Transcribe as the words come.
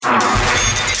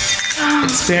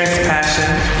Experience passion.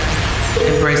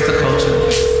 Embrace the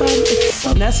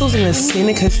culture. Nestled in the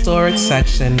scenic historic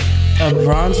section of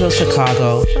Bronzeville,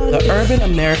 Chicago, the Urban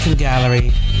American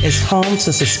Gallery is home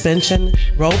to suspension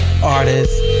rope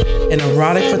artist and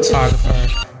erotic photographer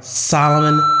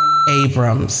Solomon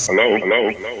Abrams. Hello.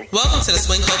 Welcome to the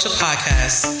Swing Culture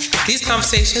Podcast. These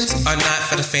conversations are not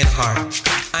for the faint of heart.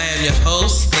 I am your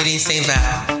host, Nadine St.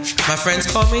 Val. My friends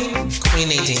call me Queen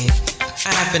Nadine.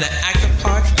 I have been an active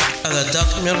part of the adult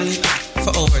community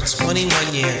for over 21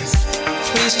 years.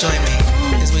 Please join me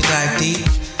as we dive deep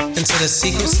into the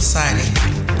secret society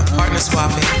of partner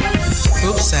swapping,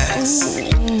 group sex,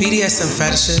 BDSM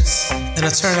fetishes, and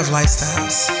alternative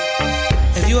lifestyles.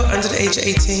 If you are under the age of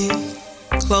 18,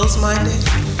 closed-minded,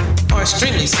 or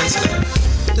extremely sensitive,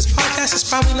 this podcast is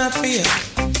probably not for you.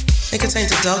 It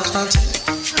contains adult content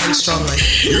and strong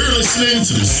language. You're listening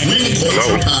to the Swing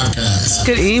Culture Podcast.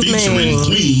 Good evening. Featuring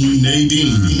Queen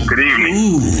Nadine. Good evening.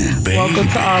 Ooh, baby. Welcome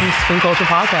to Swing Culture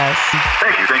Podcast.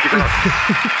 Thank you for having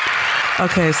me.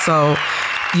 Okay, so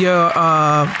you're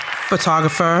a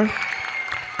photographer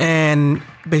and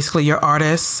basically you're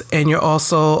artist, and you're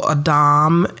also a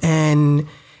dom, and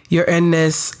you're in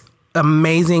this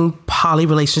amazing poly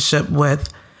relationship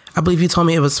with, I believe you told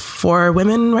me it was 4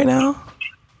 women right now?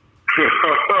 3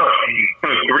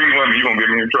 women, you're going to get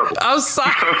me in trouble. I'm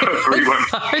sorry. 3 women.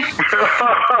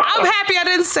 I'm happy I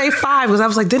didn't say 5 because I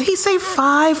was like, did he say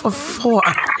 5 or 4?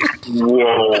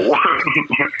 Whoa.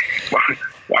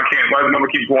 Why the number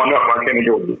keeps going up? Why can't it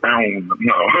go down?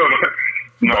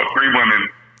 No, 3 women.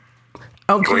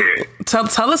 Okay.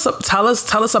 Tell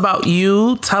us about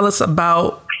you. Tell us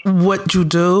about what you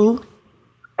do.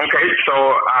 Okay, so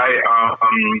I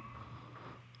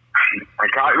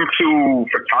got into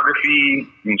photography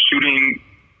and shooting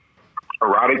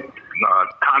erotic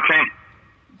content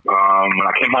when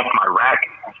I came home from Iraq.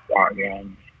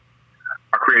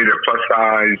 I created a plus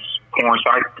size porn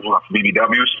site for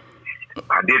BBWs.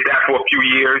 I did that for a few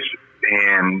years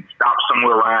and stopped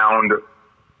somewhere around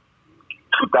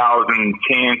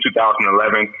 2010,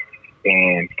 2011,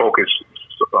 and focused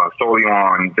solely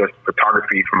on just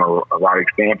photography from an erotic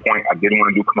standpoint. I didn't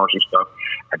want to do commercial stuff.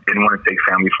 I didn't want to take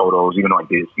family photos, even though I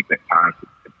did sometimes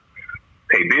to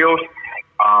pay bills.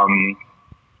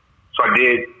 So I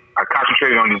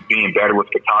concentrated on just being better with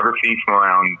photography from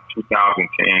around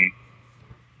 2010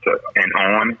 and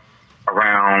on.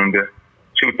 Around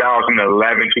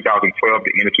 2011, 2012,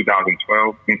 the end of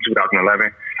 2012, in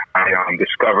 2011, I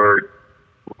discovered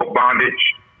rope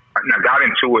bondage. I got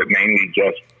into it mainly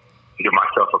just to give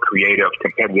myself a creative,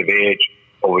 competitive edge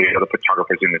over the other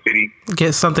photographers in the city.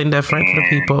 Get something different for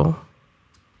people.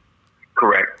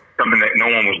 Correct. Something that no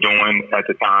one was doing at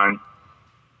the time.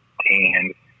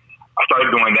 And I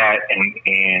started doing that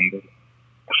and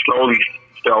I slowly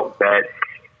felt that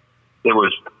I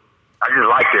just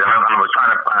liked it. I was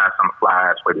trying to find some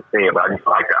fly way to say it, but I just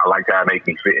liked it. I liked how it made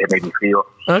me feel.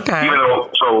 Okay. Even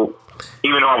though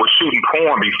I was shooting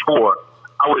porn before,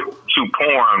 I would shoot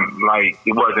porn like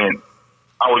it wasn't.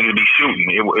 I would just be shooting.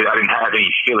 I didn't have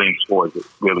any feelings towards it,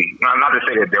 really. Not to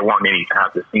say that there weren't any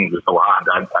times the scenes were so hot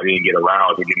that I didn't get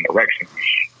aroused or get an erection.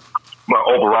 But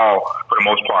overall, for the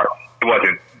most part, it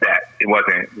wasn't that. It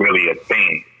wasn't really a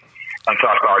thing. Until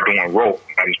I started doing rope,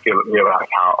 I just realized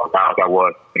how aroused I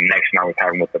was. The connection I was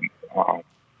having with the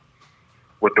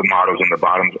models and the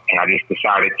bottoms, and I just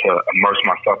decided to immerse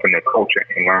myself in the culture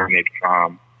and learn it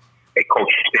from a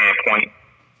culture standpoint.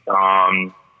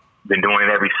 Been doing it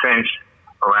ever since.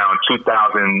 Around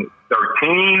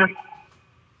 2013,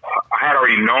 I had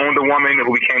already known the woman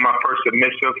who became my first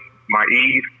submissive, my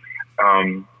Eve. Her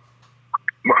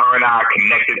and I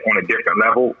connected on a different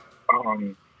level.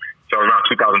 So around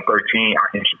 2013,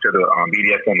 I entered to the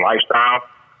BDSM lifestyle.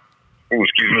 And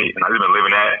I've been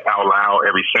living that out loud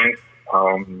ever since.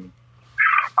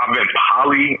 I've been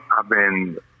poly. I've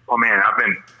been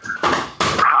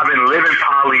living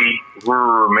poly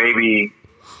for maybe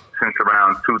since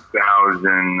around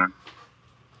 2015,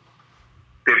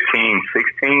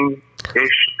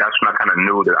 16-ish. That's when I kind of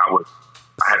knew that I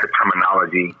had the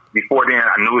terminology. Before then,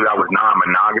 I knew that I was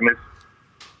non-monogamous,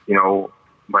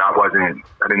 but I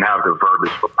didn't have the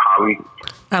verbiage for poly.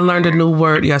 I learned a new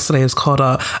word yesterday. It's called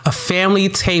a family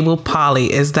table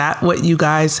poly. Is that what you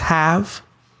guys have?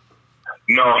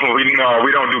 No, we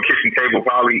don't do kitchen table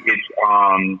poly. It's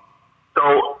so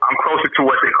I'm closer to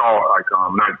what they call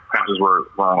not pronounce this word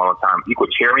wrong all the time,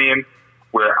 equitarian,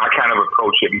 where I kind of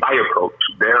approach it. My approach,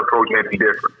 their approach may be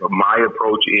different, but my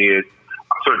approach is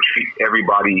I sort of treat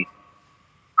everybody.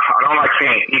 I don't like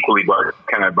saying equally, but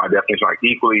kind of by definition, like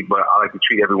equally, but I like to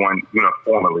treat everyone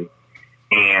uniformly.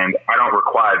 And I don't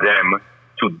require them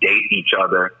to date each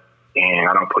other and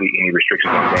I don't put any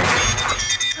restrictions on them.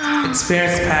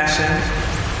 Experience passion,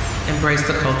 embrace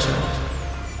the culture.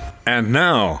 And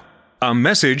now, a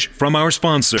message from our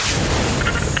sponsor.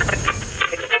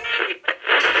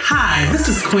 Hi, this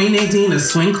is Queen Nadine of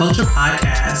Swing Culture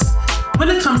Podcast. When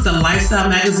it comes to lifestyle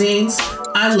magazines,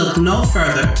 I look no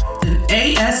further than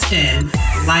ASN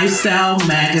Lifestyle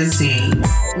Magazine.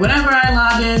 Whenever I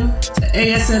log in to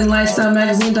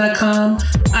asnlifestylemagazine.com,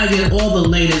 I get all the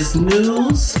latest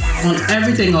news on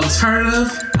everything alternative.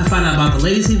 I find out about the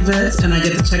ladies' events, and I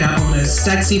get to check out all their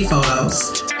sexy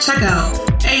photos. Check out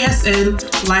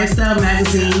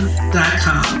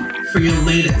asnlifestylemagazine.com for your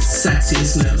latest,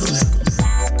 sexiest news.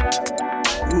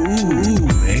 Ooh,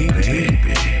 baby.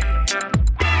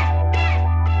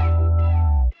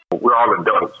 We're all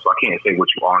adults, so I can't say what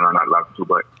you are or not allowed to,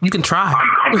 but You can try.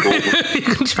 I'm comfortable. You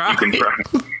can try. You can try.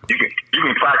 You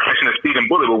can try catching a speeding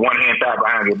bullet with one hand tied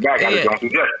behind your back. I just don't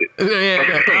suggest it.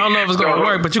 Yeah. I don't know if it's going to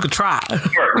work, but you could try.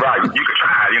 Right. You can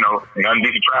try, nothing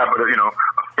you can try, but, a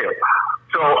fail.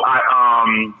 So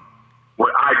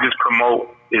what I just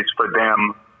promote is for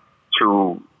them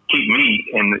to keep me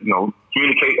and,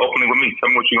 communicate openly with me. Tell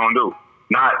me what you're going to do.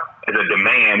 Not as a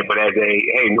demand, but as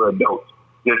hey, we're adults.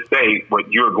 Just say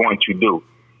what you're going to do.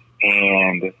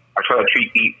 And I try to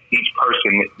treat each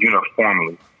person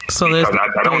uniformly. So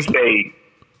I don't say...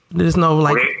 There's no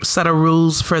set of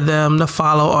rules for them to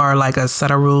follow or like a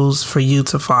set of rules for you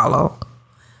to follow,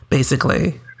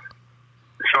 basically.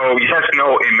 So yes,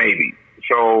 no, and maybe.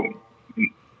 So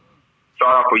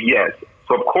start off with yes.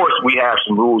 So of course we have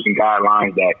some rules and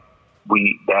guidelines that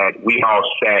we all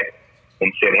set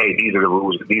and said, hey, these are the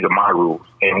rules, these are my rules.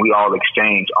 And we all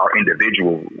exchange our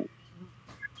individual rules.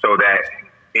 So that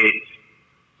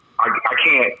I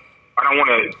don't want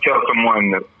to tell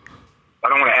someone, I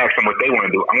don't want to ask them what they want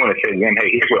to do. I'm going to say to them, hey,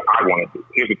 here's what I want to do.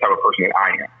 Here's the type of person that I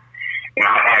am. And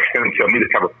I ask them to tell me the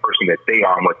type of person that they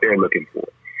are and what they're looking for.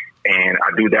 And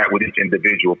I do that with each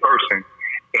individual person.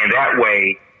 And that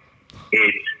way,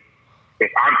 if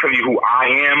I'm telling you who I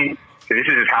am, so this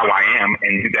is how I am,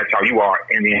 and that's how you are.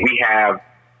 And then we are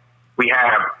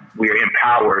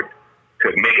empowered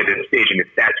to make a decision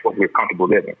if that's what we're comfortable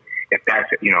living. If that's,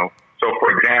 so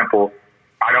for example,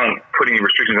 I don't put any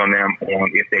restrictions on them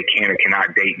on if they can or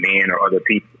cannot date men or other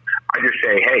people. I just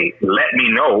say, hey, let me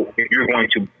know if you're going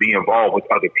to be involved with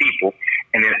other people,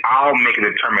 and then I'll make a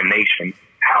determination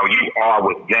how you are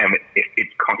with them if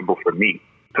it's comfortable for me.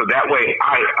 So that way,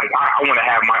 I want to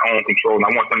have my own control, and I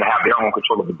want them to have their own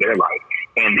control over their life.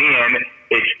 And then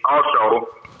it's also,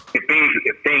 if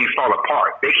things fall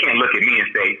apart, they can't look at me and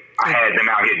say, I had them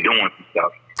out here doing some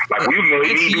stuff. Like, we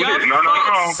made me do this. No.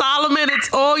 Solomon, it's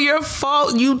all your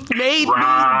fault. You made me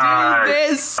do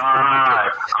this.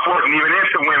 I wasn't even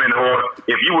into women, or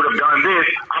if you would have done this,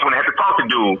 I wouldn't have to talk to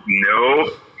dudes.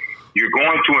 No. You're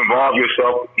going to involve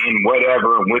yourself in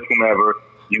whatever and with whomever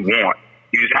you want.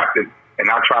 You just have to, and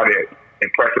I try to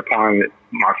impress upon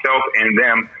myself and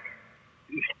them,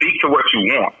 speak to what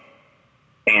you want.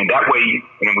 And that way,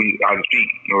 I speak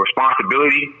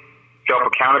responsibility,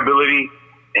 self-accountability,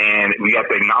 and we have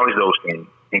to acknowledge those things.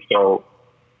 And so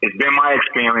it's been my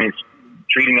experience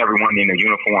treating everyone in a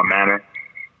uniform manner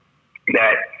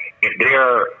that if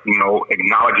they're,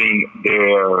 acknowledging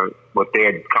what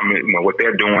they're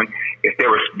doing, if they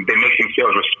make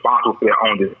themselves responsible for their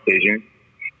own decisions,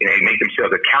 and they make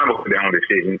themselves accountable for their own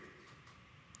decisions,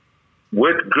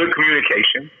 with good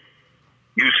communication,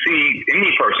 you see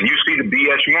any person, you see the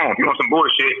BS you want. If you want some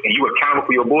bullshit and you accountable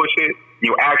for your bullshit,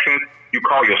 your actions, you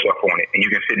call yourself on it. And you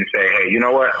can sit and say, hey, you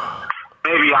know what?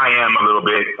 Maybe I am a little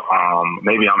bit,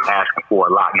 maybe I'm asking for a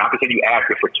lot. Not to say you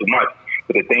asking for too much,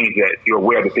 but the things that you're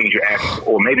aware of the things you're asking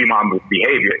for, or maybe my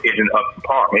behavior isn't up to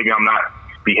par. Maybe I'm not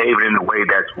behaving in a way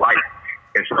that's right.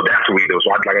 And so that's what we do. So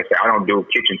like I said, I don't do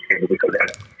kitchen table because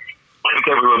that's kitchen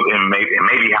table, and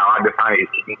maybe how I define it is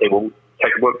kitchen table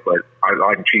textbook, but I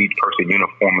like to treat each person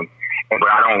uniformly. But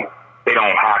they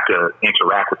don't have to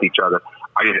interact with each other.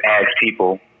 I just ask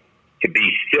people to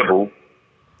be civil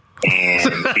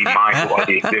and be mindful of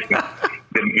the existence.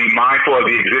 Be mindful of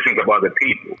the existence of other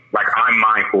people. Like I'm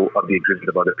mindful of the existence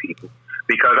of other people,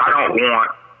 because I don't want,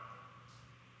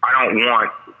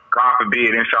 God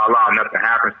forbid, inshallah, nothing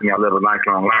happens to me. I live a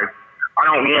lifelong life. I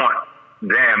don't want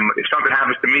them, if something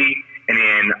happens to me and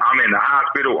then I'm in the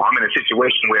hospital, or I'm in a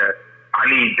situation where I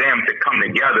need them to come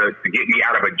together to get me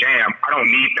out of a jam. I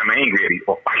don't need them angry at me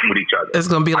or fighting with each other. It's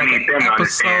going to be like an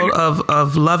episode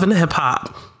of Love and Hip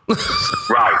Hop.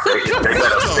 Right.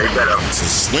 They better. It's a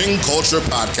Swing Culture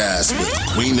Podcast with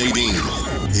Queen Nadine.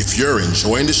 If you're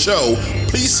enjoying the show,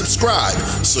 please subscribe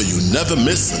so you never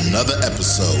miss another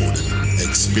episode.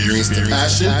 Experience the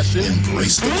passion,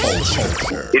 embrace the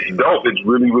culture. It's dope. It's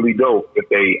really, really dope if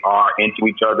they are into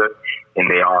each other and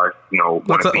they are,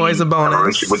 that's always a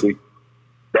bonus.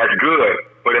 That's good.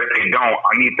 But if they don't,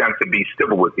 I need them to be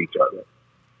civil with each other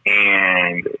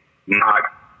and not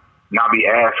be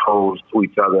assholes to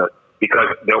each other. Because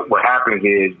what happens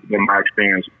is, in my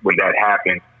experience, when that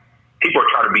happens, people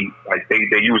try to be like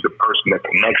they use the person that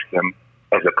connects them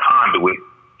as a conduit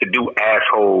to do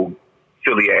asshole,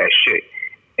 silly ass shit.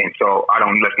 And so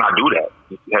let's not do that.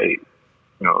 Just, hey,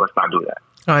 let's not do that.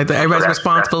 All right, everybody's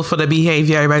responsible for the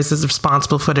behavior. Everybody's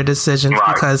responsible for the decisions,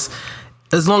 right. Because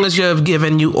as long as you've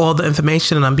given you all the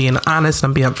information and I'm being honest and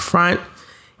I'm being upfront,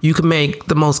 you can make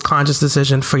the most conscious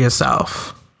decision for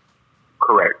yourself.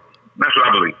 Correct. That's what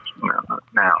I believe.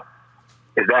 Now,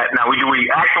 do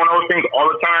we act on those things all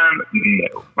the time?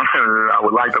 No. I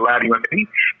would like to lie to you and say,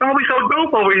 don't be so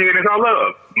dope over here and it's all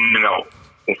love. No.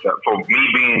 It's for me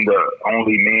being the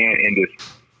only man in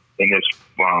this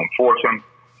foursome,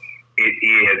 it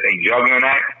is a juggling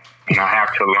act, and I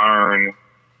have to learn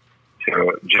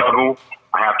to juggle.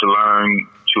 I have to learn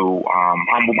to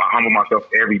humble myself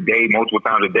every day, multiple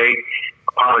times a day.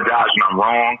 Apologize when I'm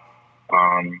wrong.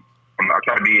 I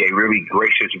try to be a really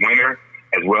gracious winner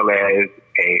as well as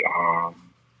a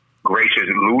gracious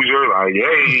loser. Like,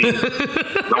 hey,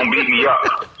 don't beat me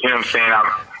up. You know what I'm saying?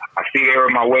 I see error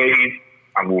in my ways.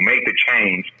 I will make the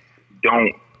change.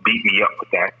 Don't beat me up with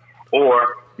that.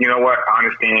 Or, you know what? I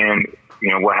understand,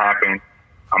 what happened.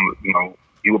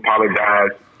 You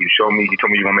apologize. You told me you're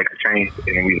going to make a change,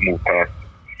 and then we move past it.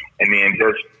 And then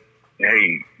just,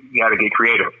 hey, you got to get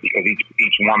creative because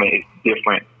each woman is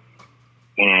different.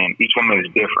 And each woman is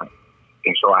different.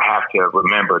 And so I have to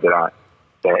remember that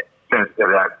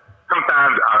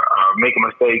sometimes I make a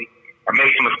mistake. I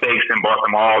made some mistakes and bought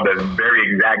them all the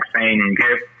very exact same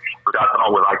gift. But I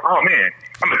thought was like, oh man,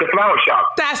 I'm at the flower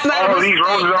shop. That's not all these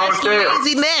roses are on sale.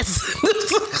 Laziness. but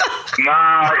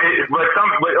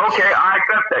okay, I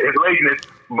accept that. It's laziness,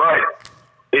 but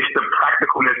it's the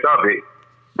practicalness of it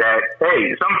that,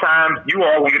 hey, sometimes you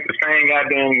all will get the same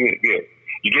goddamn gift.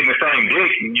 You're getting the same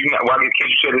dick, why can't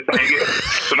you share the same gift?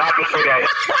 So not to say that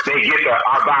they get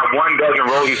I buy 1 dozen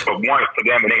roses for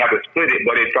them and they have to split it,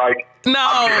 but it's like,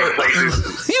 no, you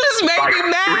just made me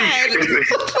mad.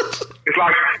 It's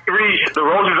like 3. The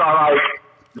roses are like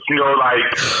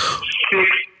 6.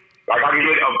 Like I can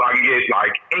get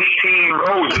like 18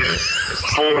 roses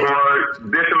for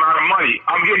this amount of money.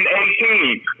 I'm getting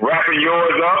 18. Wrapping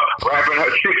yours up, wrapping her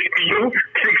 6 for you,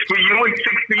 6 for you, and 6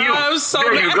 for you. I'm so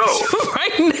mad at you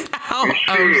right now.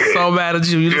 I'm so mad at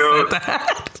you. You just said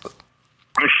that.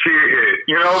 Shit,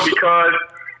 because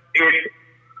it's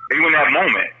even that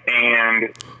moment,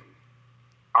 and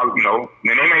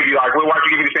then they may be like, well, why'd you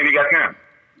give me the same you got them?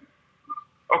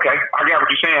 Okay, I get what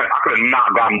you're saying. I could have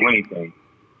not gotten you anything.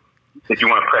 If you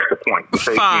want to press the point.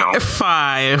 Say,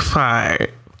 fine.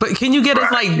 But can you get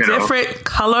us different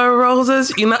color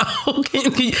roses? Can you find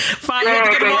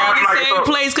get them all in the same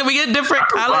place? Can we get different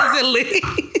colors at least?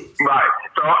 Right.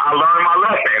 So I learned my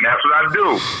lesson, and that's what I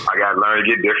do. I got to learn to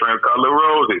get different color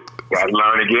roses. Got to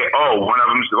learn to get, one of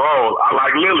them, I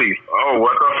like lilies. Oh,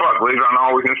 what the fuck? Lilies aren't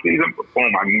always in season.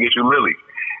 Boom, I can get you lilies.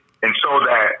 And so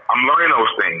that I'm learning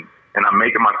those things, and I'm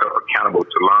making myself accountable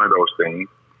to learn those things.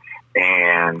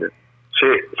 And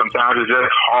shit, sometimes it's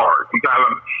just hard.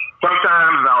 Sometimes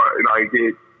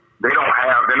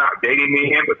they're not dating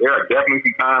me in, but there are definitely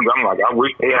some times I'm like, I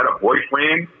wish they had a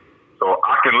boyfriend so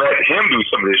I can let him do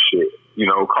some of this shit.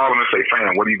 Call him and say,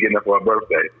 fam, what are you getting up for our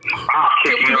birthday? I'll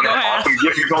kick me on that awesome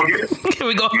gift you're going to get. Can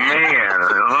we go man,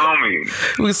 homie.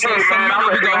 We saw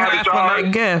somebody we going to have for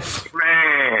that gift.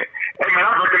 Man. Hey, man,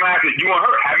 I recognize that you and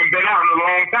her haven't been out in a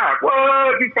long time.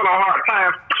 What? You feel a hard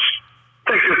time.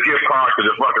 Take this gift card to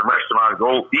the fucking restaurant.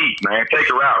 Go eat, man. Take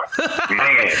her out.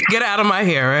 Man. Get out of my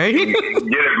hair, right? Get it,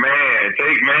 man.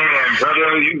 Brother.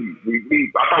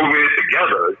 I thought we did it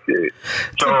together. Shit.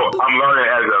 So I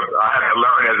have to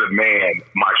learn as a man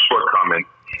my shortcomings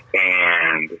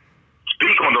and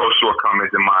speak on those shortcomings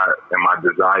in my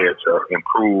desire to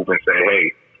improve and say,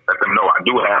 hey, let them know I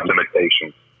do have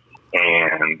limitations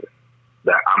and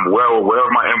that I'm well aware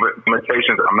of my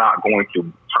limitations. I'm not going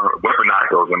to weaponize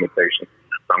those limitations.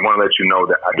 But I'm going to let you know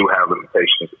that I do have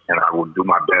limitations, and I will do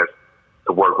my best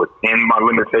to work within my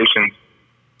limitations.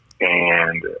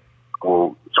 And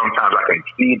sometimes I can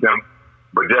exceed them,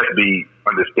 but just be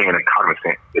understanding and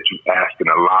cognizant that you're asking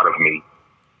a lot of me,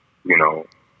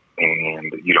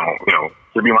 and you don't,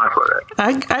 to be mindful of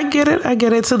that. I get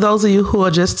it. To those of you who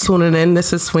are just tuning in,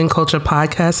 this is Swing Culture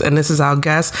Podcast, and this is our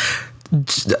guest,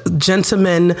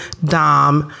 Gentleman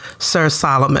Dom Sir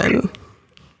Solomon.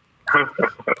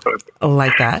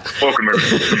 Like that.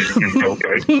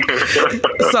 Okay.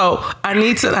 So I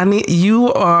need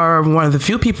you are one of the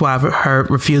few people I've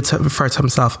heard refer to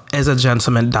himself as a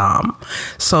gentleman Dom.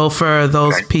 So for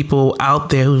those people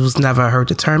out there who's never heard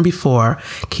the term before,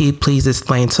 can you please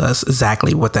explain to us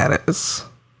exactly what that is?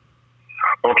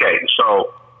 Okay,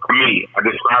 so for me, I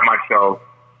describe myself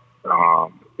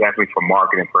definitely for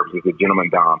marketing purposes, a gentleman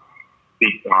Dom.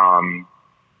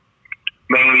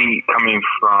 Mainly coming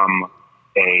from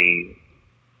a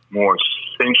more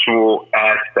sensual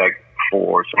aspect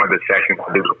for some of the sessions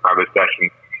I do, the private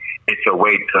sessions. It's a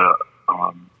way to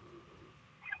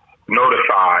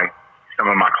notify some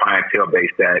of my clientele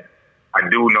base that I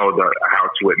do know how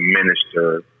to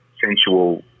administer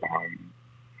sensual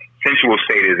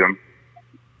sadism,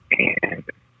 and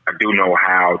I do know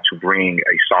how to bring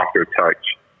a softer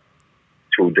touch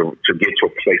to get to a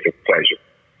place of pleasure.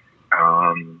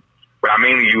 But I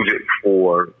mainly use it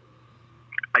for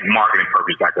like marketing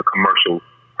purpose, like a commercial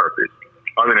purpose.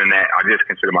 Other than that, I just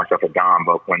consider myself a Dom,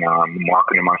 but when I'm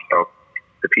marketing myself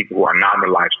to people who are not in the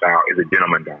lifestyle, is a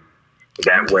gentleman Dom. So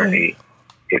that way,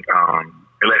 it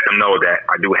lets them know that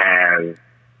I do have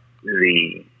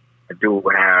the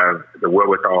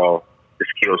wherewithal, the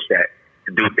skill set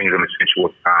to do things on the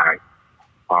sensual side.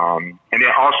 And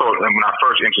then also, when I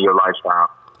first entered the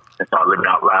lifestyle and started living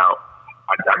out loud,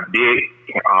 I did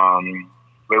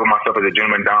label myself as a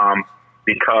gentleman Dom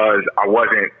because I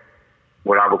wasn't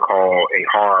what I would call a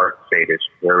hard sadist,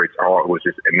 where it was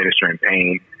just administering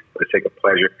pain for the sake of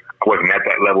pleasure. I wasn't at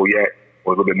that level yet. I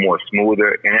was a little bit more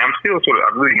smoother, and I'm still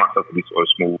I believe myself to be sort of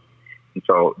smooth. And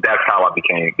so that's how I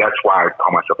became. That's why I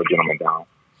call myself a gentleman Dom.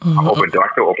 Mm-hmm. I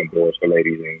still open doors for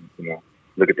ladies, and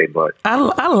look at their butt.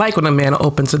 I like when a man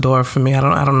opens a door for me.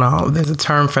 I don't know. There's a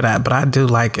term for that, but I do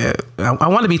like it. I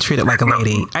want to be treated like a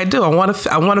lady. I do. I want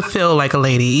to feel like a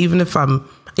lady, even if I'm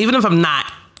not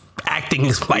acting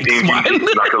like one.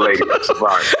 Like a lady,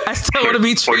 right? I still want to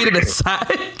be treated as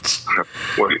such.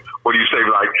 What do you say?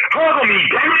 Like, hold me,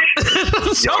 damn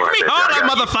it! Show me hard,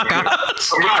 motherfucker.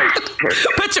 Right.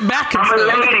 Put your back I'm into a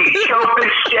lady. Show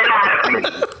this shit out of me.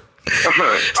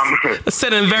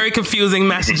 Sending very confusing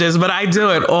messages, but I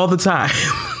do it all the time.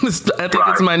 I think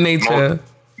it's my nature.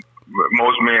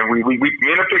 Most men, we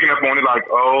men are picking up on it like,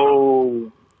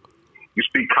 oh, you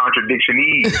speak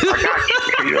contradiction-y. I got you.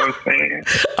 You know what I'm saying?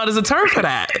 Oh, there's a term for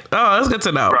that. Oh, that's good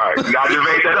to know. Right. I just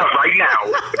made that up right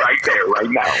now. Right there, right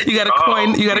now. You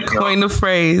gotta coin the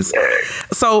phrase. Yeah.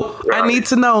 So I need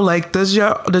to know, like, does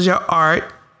your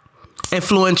art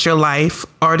influence your life,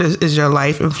 or is your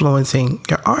life influencing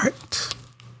your art?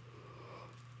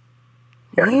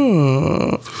 Yes.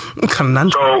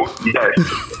 Conundrum. So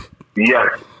yes,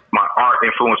 my art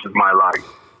influences my life.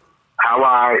 How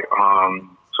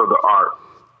so the art,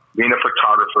 being a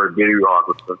photographer,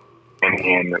 videographer,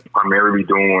 and primarily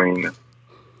doing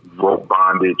rope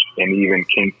bondage and even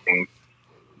kinking,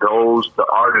 the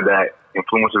art of that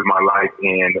influences my life.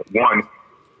 And one,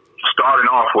 starting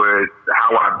off with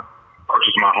how I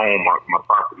purchased my home, my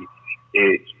property,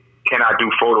 is can I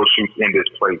do photo shoots in this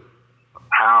place?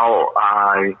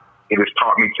 It has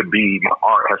taught me to be, my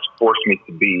art has forced me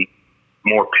to be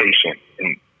more patient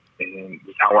and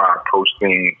just how I approach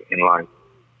things in life.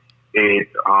 It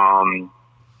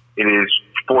has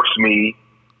forced me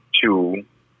to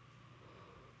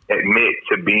admit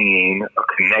to being a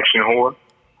connection whore.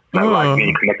 I like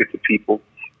being connected to people,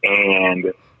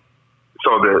 and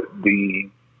so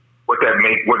what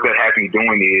that has me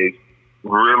doing is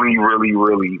really, really,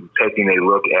 really taking a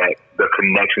look at the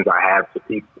connections I have to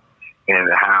people and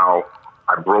how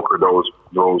I broker those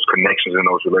connections and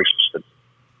those relationships.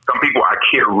 Some people I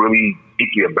care really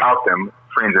deeply about them,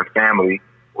 friends and family,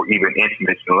 or even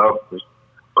intimates and lovers,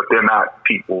 but they're not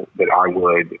people that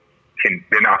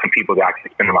they're not some people that I can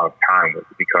spend a lot of time with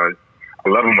because I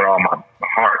love them with all my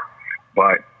heart,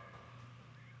 but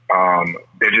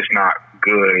they're just not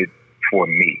good for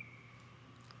me.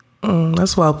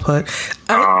 That's well put.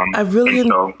 I really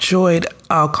enjoyed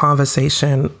our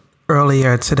conversation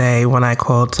earlier today when I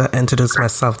called to introduce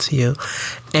myself to you.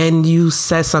 And you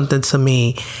said something to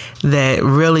me that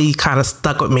really kind of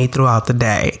stuck with me throughout the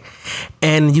day.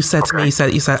 And you said to me,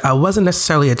 you said, I wasn't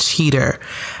necessarily a cheater.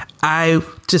 I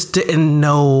just didn't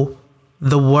know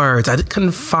the words. I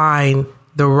couldn't find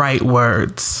the right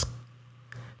words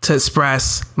to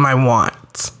express my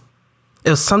wants. It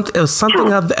was something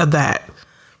of that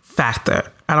factor.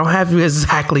 I don't have you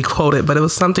exactly quoted, but it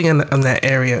was something in that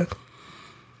area.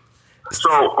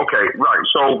 So, okay, right.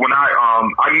 So when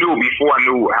I knew before I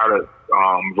knew how to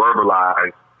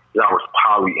verbalize that I was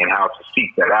poly and how to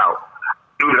seek that out,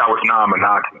 knew that I was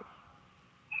non-monogamous.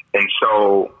 And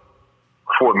so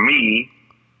for me,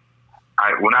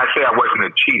 when I say I wasn't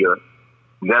a cheater,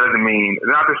 that doesn't mean,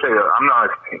 not to say that I'm not,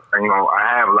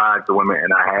 I have lied to women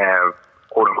and I have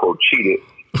quote unquote cheated,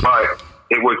 but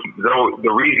it was,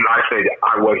 the reason I say that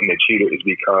I wasn't a cheater is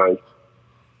because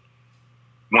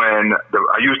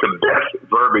I used the best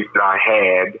verbiage that I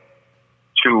had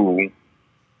to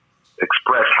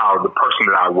express how the person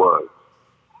that I was.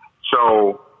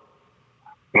 So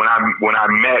when I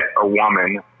met a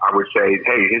woman, I would say,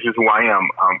 hey, this is who I am.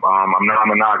 I'm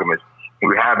non-monogamous. We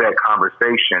would have that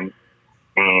conversation,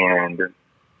 and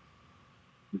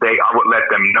I would let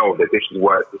them know that this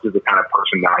is the kind of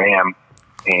person that I am,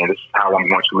 and this is how I'm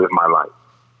going to live my life.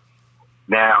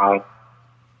 Now,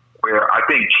 where I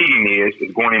think cheating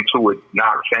is going into it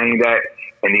not saying that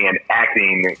and then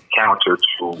acting counter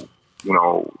to,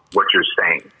 what you're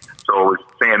saying. So it's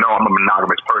saying, no, I'm a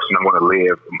monogamous person, I'm going to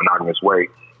live a monogamous way,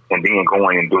 and then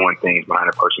going and doing things behind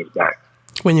a person's back.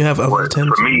 When you have other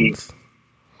intentions. For me,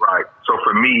 right. So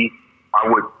for me, I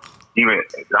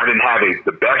didn't have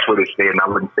the best way to say it, and I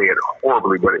wouldn't say it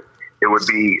horribly, but it would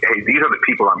be, hey, these are the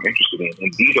people I'm interested in,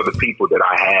 and these are the people that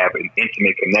I have an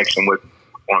intimate connection with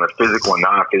on a physical and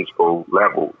non-physical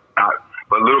level,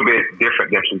 but a little bit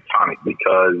different than platonic,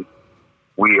 because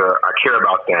I care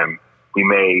about them. We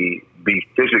may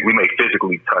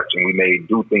physically touch, and we may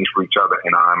do things for each other,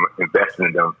 and I'm invested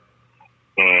in them.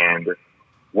 And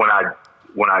when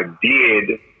I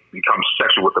did become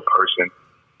sexual with a person,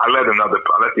 I let the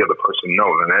other person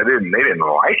know, and they didn't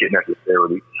like it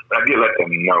necessarily, but I did let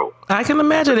them know. I can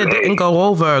imagine it didn't go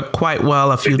over quite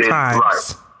well a few times.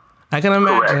 Right. I can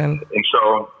imagine.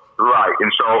 Correct.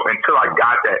 And so until I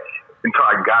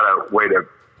got a way to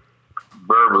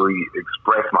verbally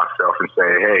express myself and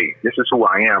say, hey, this is who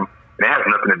I am, and it has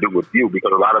nothing to do with you,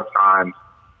 because a lot of times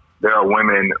there are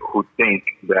women who think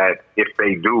that if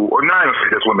they do, or not even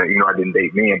just women, I didn't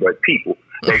date men, but people,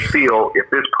 they feel if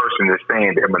this person is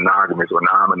saying they're monogamous or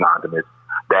non-monogamous,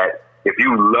 that if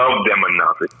you love them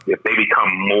enough, if they become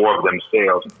more of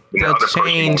themselves, they'll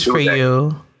change for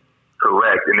you.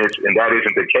 Correct, and that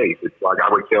isn't the case. It's like I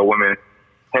would tell women,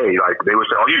 hey, like they would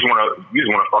say, oh, you just want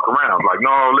to fuck around. Like,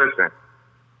 no, listen,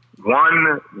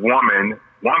 one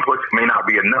pussy may not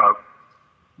be enough,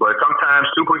 but sometimes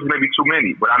two pussies may be too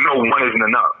many. But I know one isn't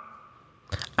enough.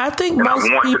 I think most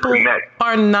people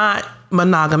are not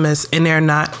monogamous and they're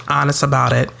not honest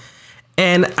about it.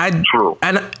 And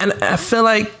I feel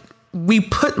like we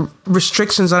put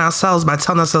restrictions on ourselves by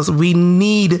telling ourselves we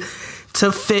need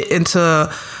to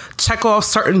check off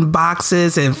certain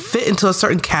boxes and fit into a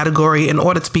certain category in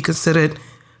order to be considered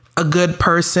a good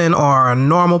person or a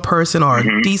normal person or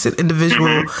a decent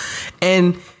individual.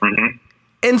 And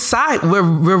inside we're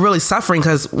really suffering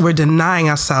because we're denying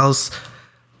ourselves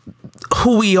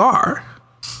who we are.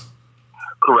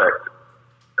 Correct.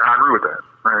 I agree with that.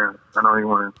 I know you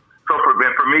want to. So for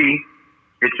me,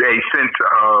 it's a sense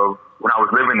of when I was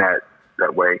living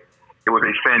that way, it was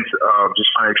a sense of just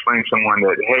trying to explain to someone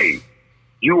that, hey,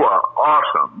 you are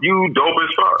awesome. You dope as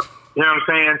fuck. You know what I'm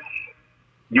saying?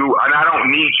 And I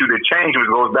don't need you to change. It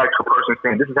goes back to a person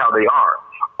saying, this is how they are.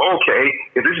 Okay,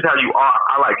 if this is how you are,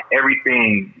 I like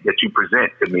everything that you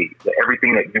present to me,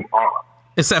 everything that you are.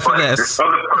 Except for this.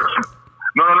 Other person,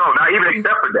 no, not even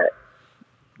except for that.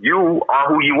 You are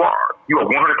who you are. You are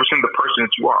 100% the person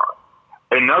that you are.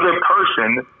 Another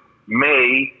person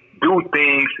may do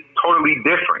things totally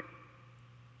different.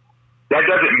 That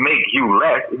doesn't make you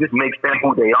less. It just makes them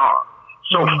who they are.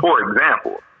 So, for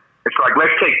example, it's like,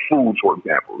 let's take food, for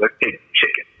example. Let's take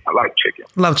chicken. I like chicken.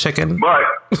 Love chicken. But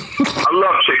I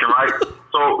love chicken, right?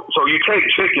 So you take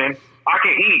chicken. I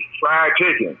can eat fried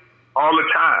chicken all the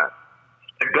time.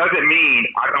 It doesn't mean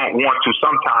I don't want to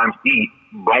sometimes eat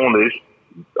boneless,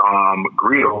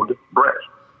 grilled breast.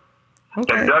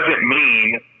 Okay. That doesn't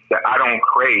mean that I don't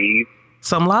crave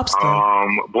some lobster,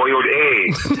 boiled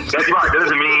eggs. That's right. That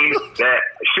doesn't mean that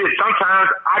sometimes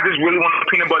I just really want a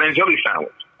peanut butter and jelly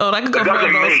sandwich. Oh, that could go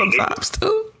for those sometimes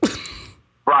too.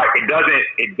 Right. It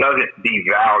doesn't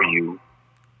devalue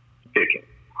chicken.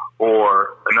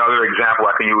 Or another example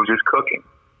I can use is cooking.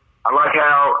 I like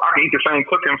how I can eat the same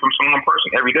cooking from some one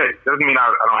person every day. Doesn't mean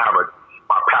I don't have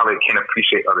my palate can't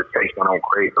appreciate other tastes. I don't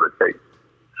crave other tastes.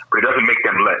 But it doesn't make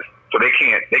them less. So they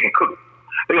can cook.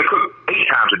 They can cook 8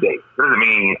 times a day. That doesn't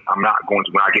mean I'm not going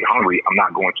to, when I get hungry, I'm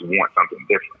not going to want something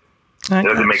different. It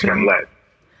doesn't make them less.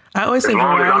 I always say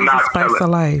variety is the spice of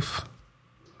life.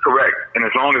 Correct. And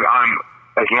as long as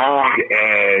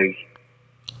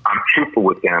I'm truthful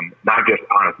with them, not just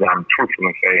honest, but I'm truthful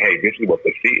and say, hey, this is what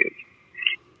this is.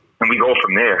 And we go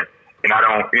from there. And I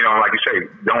don't, like you say,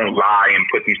 don't lie and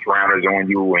put these parameters on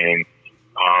you. And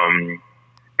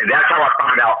that's how I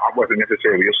found out I wasn't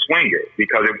necessarily a swinger,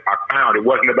 because I found it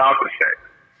wasn't about the sex.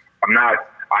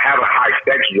 I have a high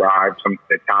sex drive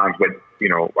at times, but, I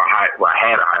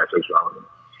had a high sex drive.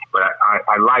 But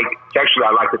I like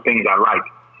the things I like,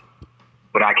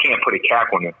 but I can't put a cap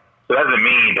on it. So that doesn't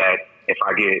mean that if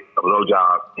I get a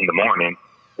blowjob in the morning,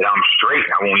 that I'm straight.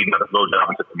 I won't eat another blowjob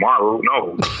until tomorrow.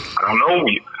 No, I don't know.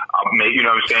 You know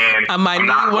what I'm saying? I might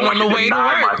need one on the way to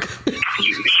work.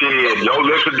 Shit, your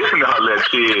lips are different than her lips.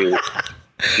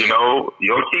 Shit. Your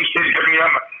teeth shit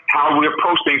different. How we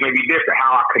approach things may be different.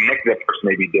 How I connect to that person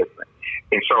may be different.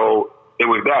 And so it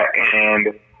was that.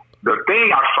 And the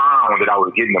thing I found that I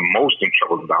was getting the most in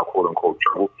trouble about, quote unquote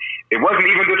trouble, it wasn't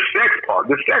even the sex part.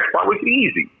 The sex part was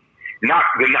easy. Not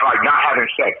having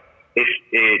sex.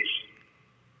 It's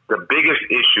the biggest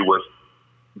issue was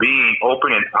being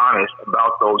open and honest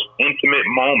about those intimate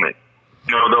moments.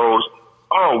 Those,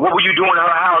 what were you doing at our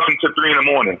house until 3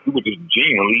 a.m? We were just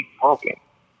genuinely talking.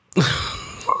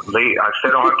 I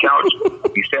sat on her couch,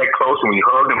 we sat close, and we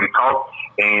hugged,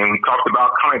 and we talked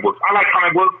about comic books. I like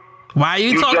comic books. Why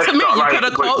you talk to me? You could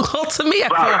have called to me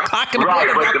at 4 o'clock in the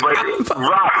morning.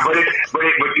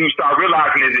 But you start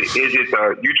realizing is it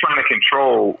you trying to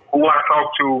control who I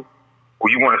talk to, or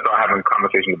you want to start having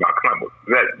conversations about comic books?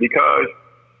 Because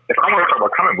if I want to talk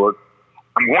about comic books,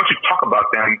 I'm going to talk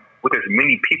about them with as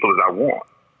many people as I want.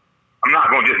 I'm not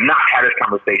going to just not have this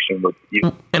conversation with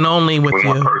you. And only with you.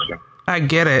 One person. I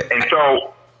get it. And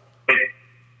so, and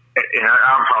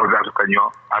I apologize for cutting you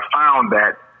off. I found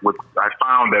that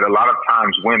a lot of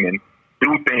times women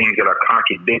do things that are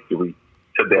contradictory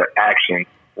to their actions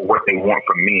or what they want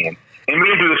from men. And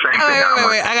men do the same thing.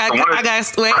 Wait. I got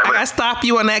to stop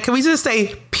you on that. Can we just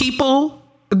say people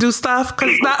do stuff?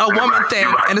 Because it's not a woman thing,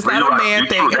 and it's not a man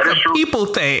thing. It's a people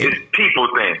thing. It's people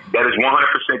thing. That is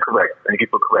 100% correct. Thank you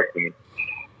for correcting me.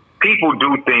 People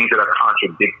do things that are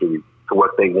contradictory to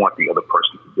what they want the other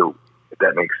person to do, if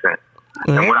that makes sense.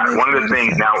 And one of the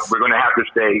things, now we're going to have to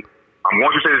say, I'm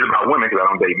going to say this about women because I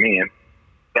don't date men,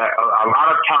 that a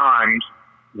lot of times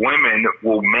women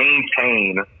will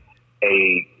maintain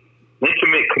a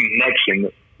intimate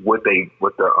connection with the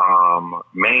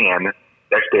man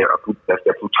that's their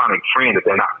platonic friend that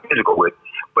they're not physical with,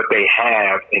 but they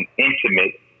have an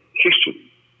intimate history,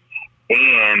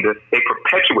 and they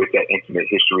perpetuate that intimate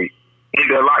history in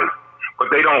their life. But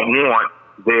they don't want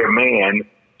their man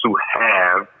to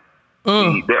have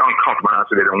they're uncomfortable.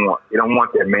 So they don't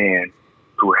want their man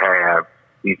to have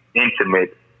these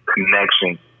intimate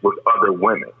connections with other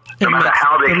women, no matter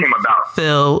how they came about.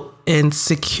 Feel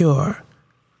insecure.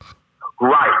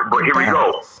 Right, but here we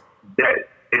go.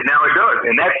 Now it does,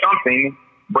 and that's something,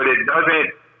 but it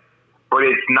doesn't. But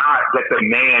it's not that the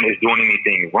man is doing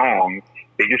anything wrong.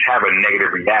 They just have a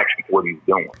negative reaction to what he's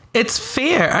doing. It's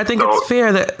fair. I think it's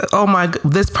fair that,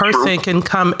 this person can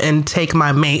come and take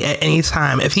my mate at any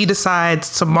time. If he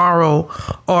decides tomorrow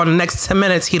or the next 10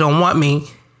 minutes he don't want me,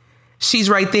 she's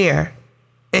right there.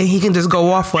 And he can just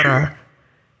go off with her.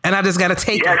 And I just got to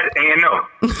take it. Yes and no.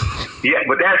 Yeah,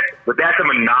 but that's a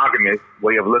monogamous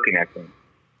way of looking at things.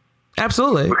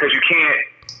 Absolutely. Because you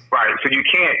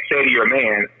can't say to your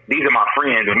man, these are my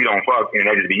friends and we don't fuck and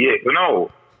that just be it. But no.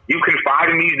 You confide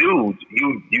in these dudes.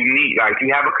 You need,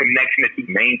 you have a connection that you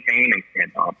maintain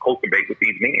and cultivate with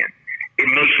these men. It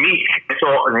makes me,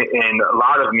 and a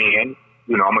lot of men,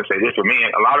 I'm going to say this for men,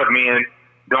 a lot of men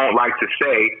don't like to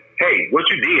say, hey, what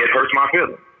you did hurts my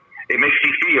feelings. It makes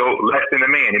me feel less than a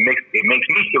man. It makes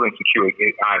me feel insecure.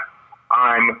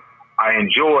 I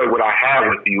enjoy what I have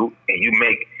with you, and you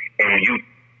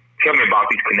tell me about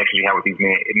these connections you have with these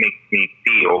men. It makes me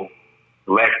feel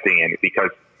less than,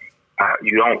 because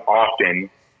you don't often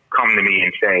come to me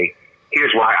and say,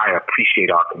 here's why I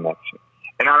appreciate our connection.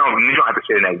 And you don't have to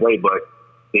say it in that way, but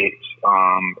it's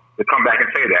to come back and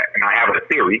say that. And I have a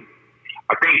theory.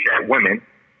 I think that women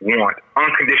want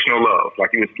unconditional love.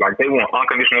 They want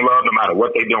unconditional love no matter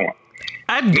what they're doing.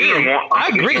 I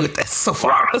agree with this so far.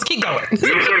 Right. Let's keep going.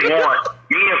 Men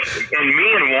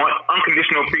want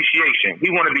unconditional appreciation.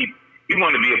 We want to be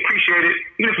appreciated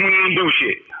even if we ain't do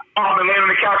shit. I've been laying on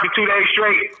the couch for 2 days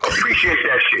straight. Appreciate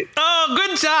that shit. Oh,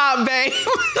 good job, babe.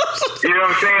 You know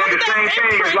what I'm saying? The same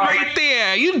thing is right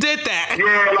there. You did that.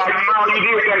 Yeah, no,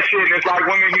 you did that shit. And it's like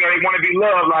women, they want to be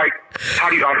loved. How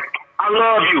do you? I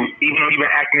love you, even though you've been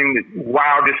acting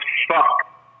wild as fuck.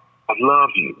 I love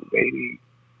you, baby.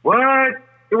 What?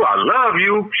 Do I love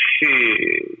you?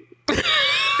 Shit.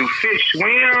 Do fish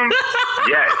swim?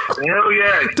 Yes. Hell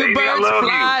yes. The birds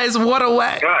flies, water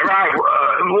wet. Right.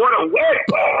 Water wet.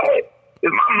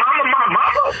 Is my mama my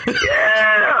mama?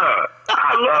 Yeah.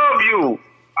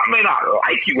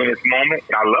 you in this moment,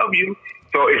 and I love you.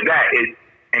 So it's that.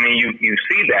 And then you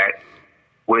see that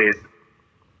with.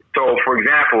 So, for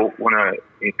example,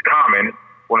 it's common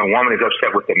when a woman is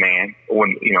upset with a man,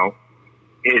 when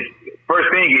his first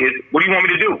thing is, what do you want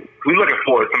me to do? We're looking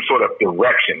for some sort of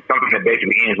direction, something that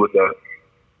basically ends with the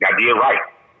idea, right?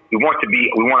 We want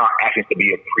our actions to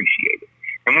be appreciated.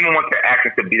 And women want their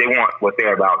actions to be, they want what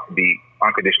they're about to be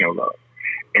unconditional love.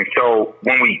 And so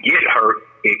when we get hurt,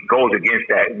 it goes against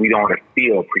that. We don't want to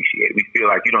feel appreciated. We feel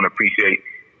like you don't appreciate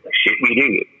the shit we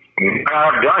did. I mean,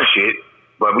 I've done shit,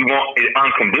 but we want it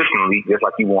unconditionally, just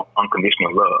like you want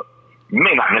unconditional love. You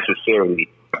may not necessarily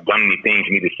have done anything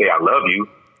for me to say I love you,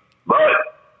 but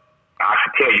I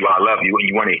should tell you I love you, and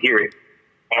you want to hear it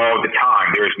all the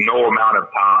time. There's no amount of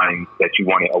time that you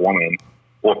want a woman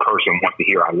or person wants to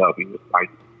hear I love you. Like,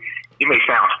 it may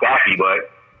sound stacky, but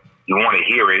you want to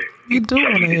hear it. You do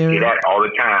want to hear that all the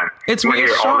time. It's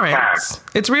reassurance.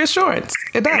 It's reassurance.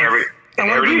 It does. I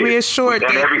want to be reassured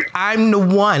that I'm the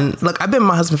one. Look, I've been with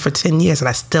my husband for 10 years, and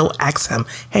I still ask him,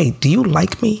 hey, do you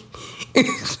like me?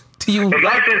 Do you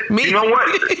like me? You know what?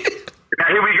 Now,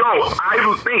 here we go. I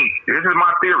would think, this is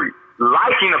my theory,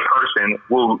 liking a person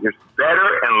is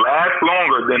better and last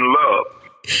longer than love.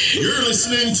 You're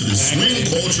listening to the Swing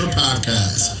Culture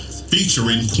Podcast,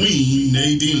 featuring Queen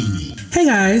Nadine. Hey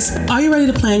guys, are you ready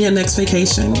to plan your next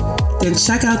vacation? Then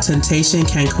check out Temptation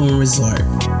Cancun Resort.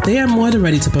 They are more than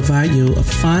ready to provide you a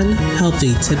fun,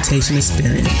 healthy Temptation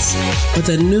experience with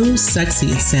a new, sexy,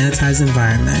 and sanitized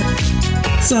environment.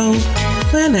 So,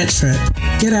 plan that trip,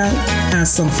 get out, have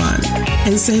some fun,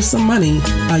 and save some money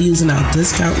by using our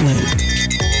discount link.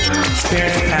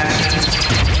 Experience the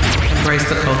passion. Embrace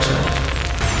the culture.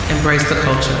 Embrace the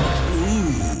culture.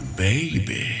 Ooh,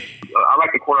 baby. I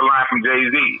like the quarter line from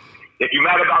Jay-Z. If you're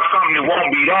mad about something, it won't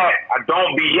be that. I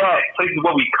don't be yet. Places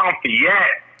where we comfy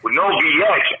yet. With no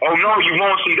BS. Oh no, you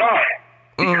won't see that.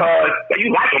 Because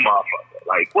you like a motherfucker.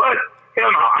 Like, what?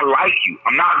 Hell no, I like you.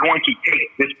 I'm not going to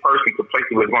take this person to places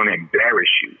where it's going to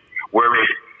embarrass you. Whereas,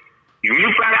 when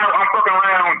you find out I'm fucking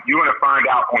around, you're going to find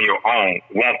out on your own.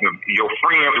 Your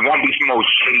friend, it won't be some old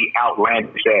shady,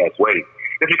 outlandish ass way.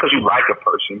 Just because you like a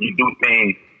person, you do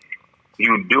things,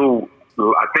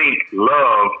 I think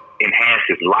love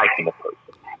enhances liking a person.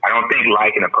 I don't think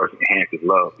liking a person enhances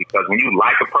love, because when you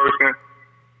like a person,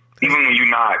 even when you're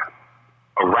not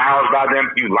aroused by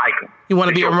them, you like them. You want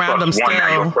to be around them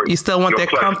still. You still want their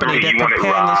company, their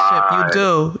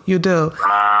companionship. You do.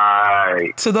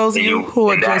 Right. To those of you who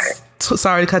are just...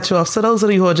 Sorry to cut you off. So those of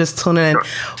you who are just tuning in,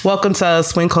 welcome to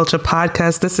Swing Culture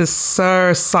Podcast. This is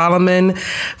Sir Solomon,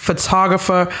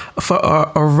 photographer for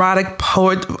erotic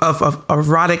poet of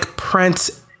erotic print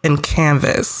and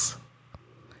canvas.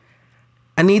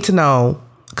 I need to know,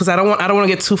 because I don't want to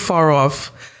get too far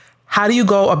off. How do you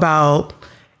go about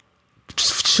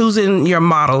choosing your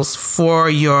models for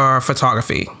your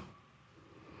photography?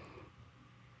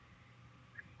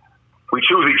 We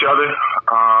choose each other.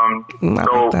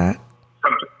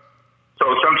 So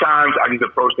sometimes I just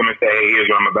approach them and say, hey, here's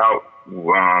what I'm about.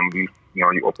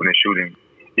 You open and shooting.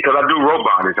 Because I do rope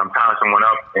bondage. I'm tying someone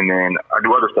up, and then I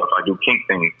do other stuff. I do kink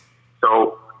things.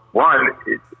 So, one,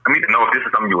 I need to know if this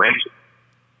is something you're into.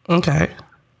 Okay.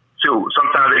 Two,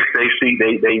 sometimes they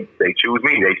choose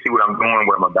me. They see what I'm doing,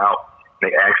 what I'm about.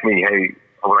 They ask me, hey,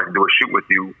 I would like to do a shoot with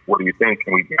you. What do you think?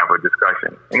 And we have a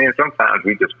discussion. And then sometimes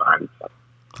we just find each other.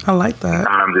 I like that.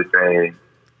 Sometimes it's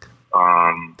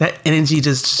that energy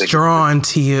just drawn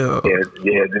to you.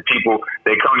 Yeah. The people,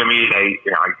 they come to me.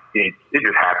 It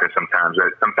just happens sometimes.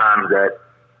 Sometimes that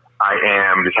I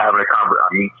am just having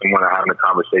I meet someone, I'm having a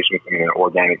conversation with them in an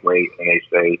organic way, and they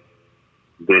say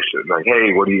this, like,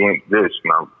 hey, what do you think this?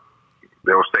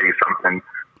 They'll say something.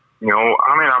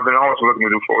 I've been always looking to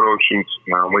do photo shoots.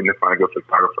 I'm waiting to find a good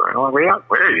photographer. And I'm like,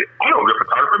 where is it? I know a good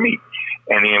photographer for me.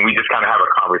 And then we just kind of have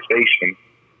a conversation.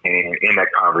 And in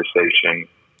that conversation,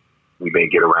 we may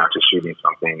get around to shooting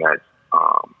something that's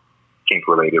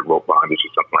kink-related, rope bondage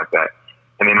or something like that.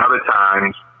 And then other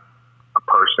times,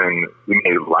 we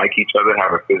may like each other,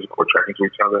 have a physical attraction to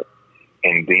each other.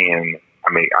 And then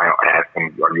I ask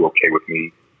them, are you okay with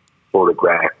me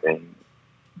photographing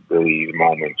these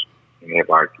moments? And they're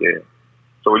like, yeah.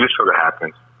 So it just sort of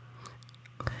happens.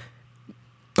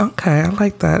 Okay, I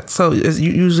like that. So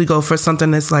you usually go for something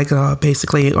that's like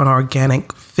basically an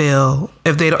organic feel,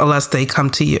 unless they come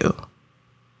to you.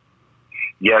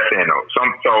 Yes and no.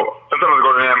 Sometimes I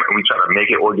go to them and we try to make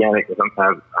it organic, and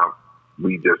sometimes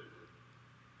we either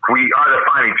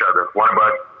find each other. One of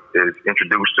us is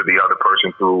introduced to the other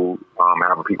person through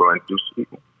having people introduced to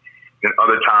people. And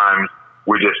other times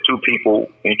we're just two people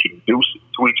introduced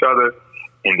to each other,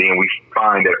 and then we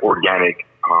find that organic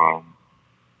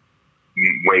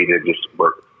way to just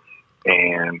work.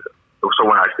 And so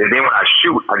when I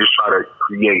shoot, I just try to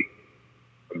create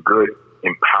a good,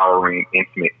 empowering,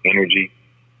 intimate energy,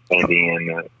 and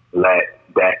then let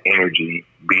that energy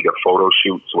be the photo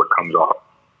shoot, so it comes off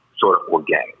sort of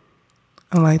organic.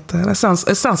 I like that. It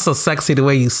sounds so sexy the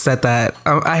way you said that.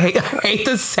 I hate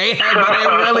to say it, but it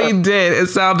really did. It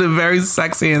sounded very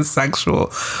sexy and sexual.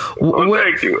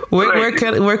 Thank you.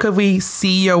 Where could we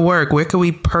see your work? Where could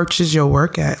we purchase your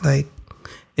work at? Like,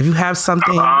 if you have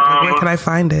something, where can I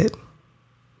find it?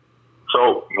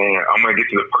 So, man, I'm going to get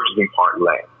to the purchasing part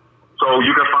last. So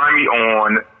you can find me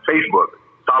on Facebook.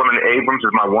 Solomon Abrams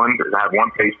is my one. I have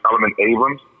one page, Solomon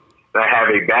Abrams. And I have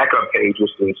a backup page,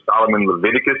 which is Solomon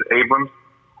Leviticus Abrams.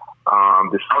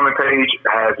 The Solomon page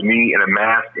has me in a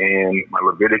mask, and my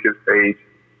Leviticus page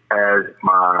has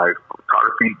my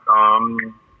photography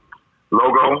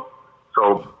logo.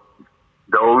 So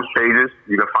those pages,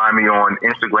 you can find me on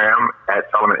Instagram at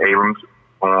Solomon Abrams,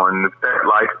 on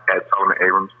Life at Solomon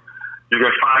Abrams. You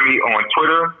can find me on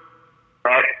Twitter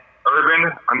at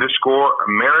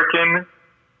urban_American.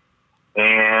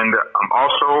 And I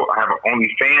have an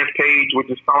OnlyFans page, which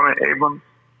is Solomon Abrams,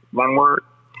 one word.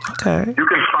 Okay. You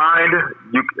can find,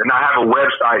 and I have a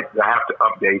website that I have to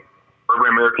update,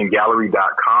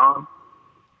 urbanamericangallery.com.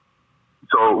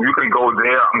 So you can go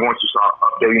there. I'm going to start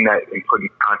updating that and putting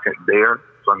content there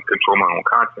so I can control my own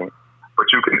content.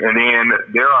 But you can, and then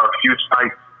there are a few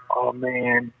sites. Oh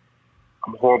man,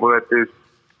 I'm horrible at this.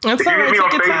 That's all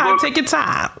right. Take your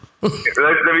time. Let's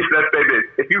say this.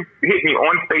 If you hit me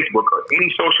on Facebook or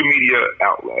any social media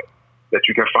outlet that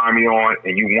you can find me on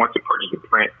and you want to purchase a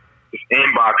print, just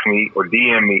inbox me or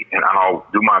DM me and I'll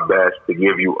do my best to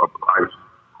give you a price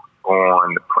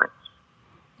on the prints.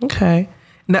 Okay.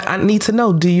 Now, I need to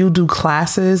know, do you do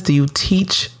classes? Do you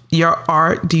teach your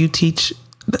art? Do you teach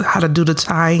how to do the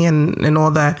tying and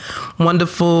all that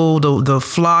wonderful, the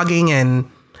flogging and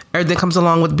everything comes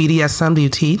along with BDSM? Do you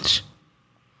teach?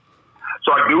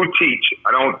 So I do teach.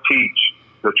 I don't teach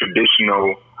the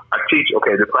traditional. I teach,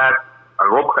 the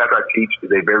rope class I teach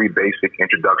is a very basic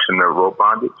introduction to rope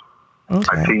bondage. Okay.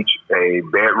 I teach a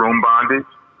bedroom bondage.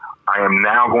 I am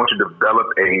now going to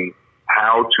develop a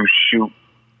how to shoot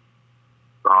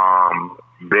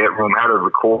bedroom, how to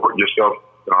record yourself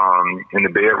in the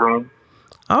bedroom.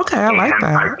 Okay, I like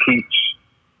that.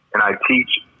 I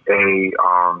teach a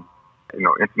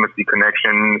intimacy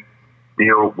connection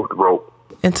deal with rope.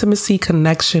 Intimacy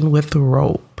connection with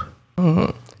rope.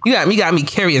 Mm-hmm. You got me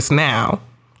curious now.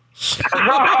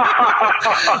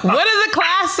 What are the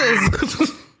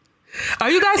classes?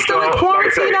 Are you guys still in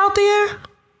quarantine out there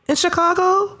in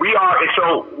Chicago? We are.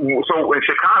 So in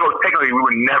Chicago, technically, we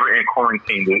were never in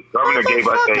quarantine. The governor gave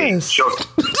us a shelter.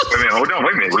 Wait a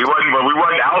minute. We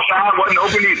wasn't outside. Wasn't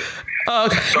open either.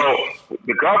 Okay. So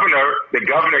the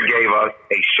governor gave us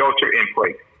a shelter in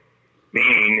place,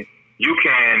 meaning you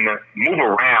can move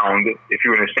around if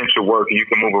you're an essential worker. You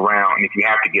can move around, and if you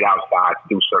have to get outside to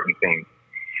do certain things.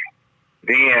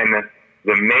 Then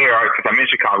the mayor, because I'm in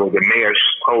Chicago, the mayor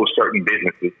closed certain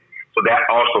businesses, so that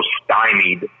also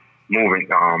stymied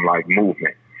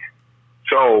movement.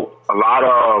 So a lot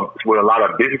of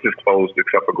businesses closed,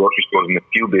 except for grocery stores and a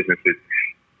few businesses,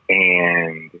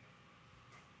 and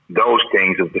those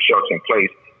things of the shelter in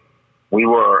place, we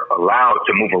were allowed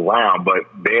to move around, but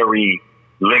very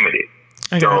limited.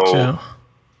 I got you.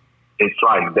 It's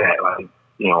like that,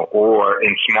 or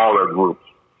in smaller groups.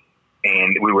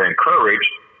 And we were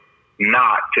encouraged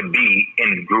not to be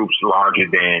in groups larger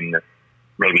than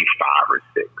maybe 5 or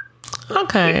 6.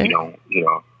 Okay. You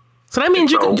know. So that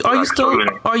means are you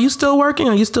still working?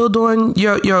 Are you still doing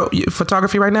your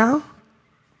photography right now?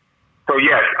 So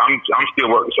yes, I'm still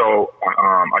working. So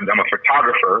I'm a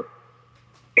photographer,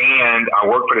 and I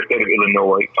work for the state of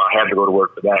Illinois. So I had to go to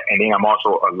work for that, and then I'm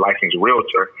also a licensed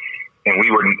realtor. And we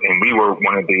were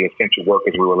one of the essential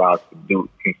workers we were allowed to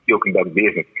still conduct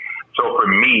business. So for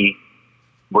me,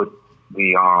 with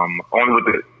the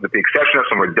exception of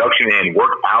some reduction in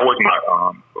work hours,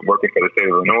 working for the state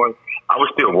of Illinois, I was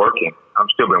still working. I've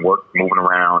still been moving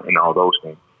around and all those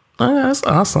things. Oh, that's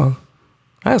awesome.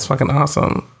 That's fucking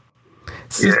awesome.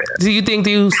 So yeah. Do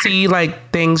you see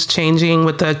things changing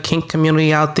with the kink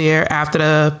community out there after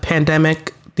the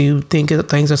pandemic? Do you think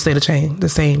things will stay the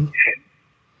same?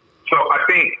 So I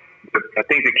think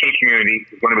the kink community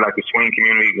is going to be like the swing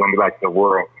community. It's going to be like the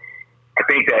world. I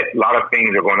think that a lot of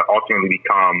things are going to ultimately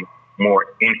become more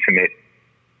intimate,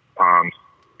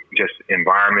 just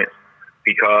environments,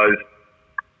 because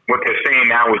what they're saying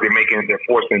now is they're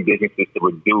forcing businesses to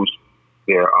reduce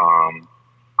their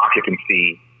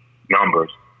occupancy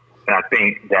numbers. And I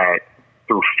think that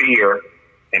through fear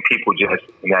and people just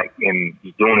and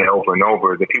doing it over and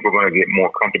over, that people are going to get more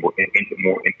comfortable in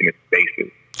more intimate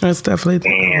spaces. That's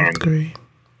definitely and agree.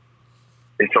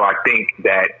 And so I think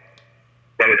that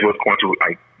is what's going to,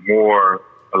 like, more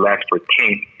or less for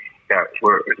kink, that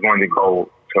it's going to go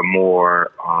to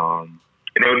more. And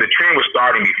the trend was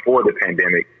starting before the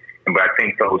pandemic, but I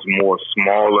think those more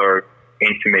smaller,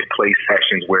 intimate play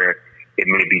sessions where it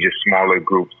may be just smaller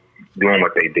groups doing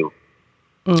what they do.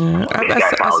 Yeah,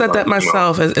 I said that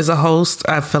myself as a host.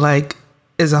 I feel like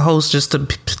as a host,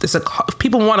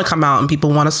 people want to come out and people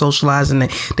want to socialize and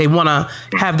they want to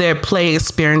have their play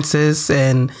experiences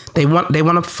and they want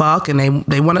to fuck and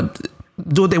they want to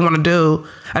do what they want to do.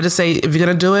 I just say, if you're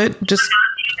gonna do it, just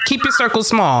keep your circle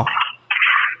small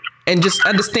and just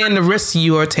understand the risks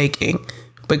you are taking.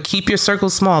 But keep your circle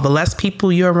small. The less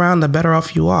people you're around, the better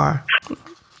off you are.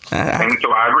 And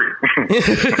so I agree.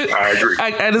 I agree.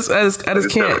 I just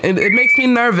can't. It makes me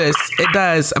nervous. It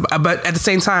does. But at the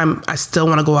same time, I still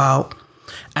want to go out.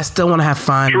 I still want to have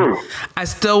fun. True. I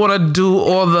still want to do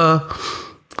all the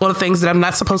things that I'm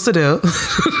not supposed to do.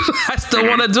 I still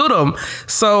want to do them.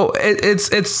 So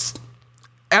it's.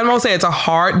 I won't say it's a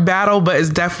hard battle, but it's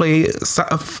definitely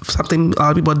something a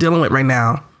lot of people are dealing with right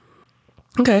now.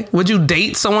 Okay. Would you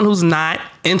date someone who's not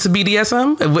into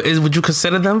BDSM? Would you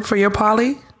consider them for your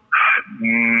poly?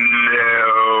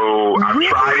 No, I've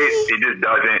tried it. It just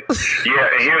doesn't. Yeah,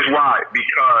 and here's why.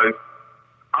 Because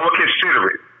I would consider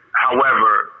it.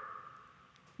 However,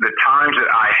 the times that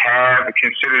I have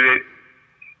considered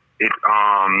it,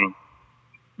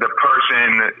 the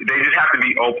person, they just have to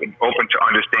be open to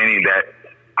understanding that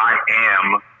I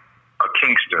am a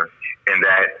kinkster, and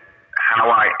that how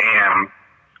I am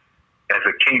as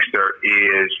a kinkster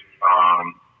is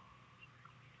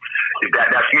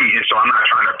that's me, and so I'm not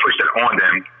trying to push that on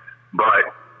them, but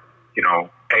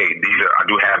hey, I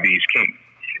do have these kinks,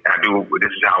 and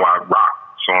this is how I rock.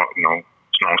 So long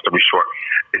story short,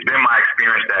 it's been my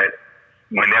experience that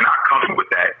when they're not comfortable with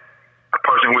that, a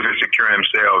person who isn't secure in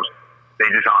themselves, they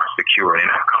just aren't secure and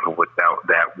they're not comfortable with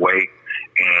that way.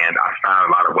 And I found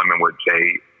a lot of women would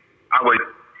say, I would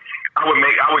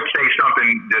say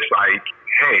something just like,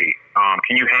 hey,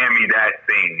 can you hand me that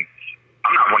thing?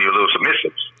 I'm not one of your little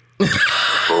submissives.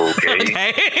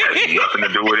 Okay. Has nothing to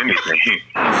do with anything.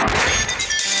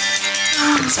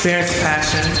 Experience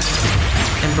passion.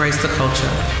 Embrace the culture.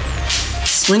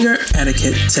 Swinger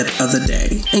etiquette tip of the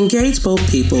day. Engage both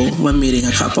people when meeting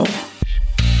a couple.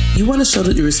 You want to show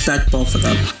that you respect both of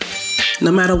them.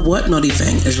 No matter what naughty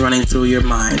thing is running through your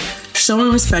mind,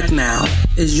 showing respect now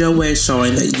is your way of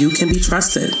showing that you can be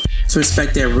trusted to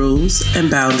respect their rules and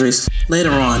boundaries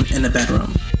later on in the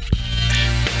bedroom.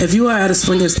 If you are at a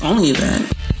swingers only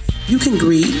event, you can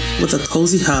greet with a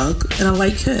cozy hug and a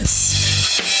light kiss.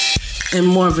 In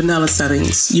more vanilla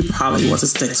settings, you probably want to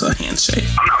stick to a handshake.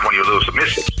 I'm not one of your little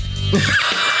submissives.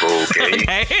 Okay.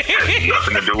 Has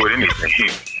nothing to do with anything.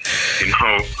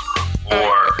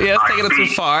 Or yeah, it's taking it too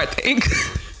far, I think.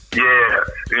 Yeah,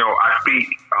 I speak.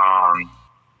 I'm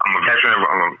a veteran.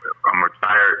 I'm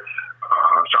retired.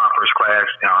 Sergeant first class,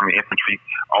 Army infantry.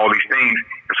 All these things.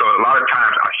 And so a lot of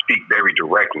times I speak very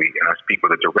directly, and I speak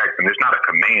with a direct. And it's not a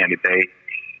command. It's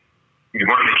you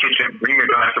want in the kitchen, bring me a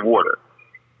glass of water.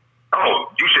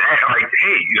 Oh, you should act like,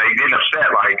 hey, they getting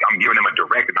upset, like I'm giving them a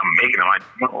directive, I'm making them like,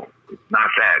 no, it's not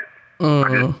that.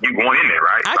 You going in there,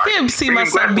 right? I can't see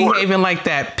myself behaving like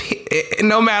that,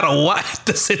 no matter what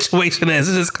the situation is.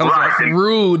 It just comes off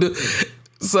rude.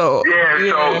 So yeah.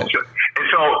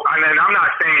 So I'm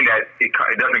not saying that it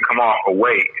doesn't come off a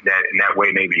way that in that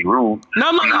way may be rude. No,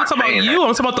 I'm not talking about you.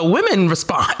 I'm talking about the women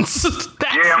response.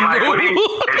 That's I'm like, rude.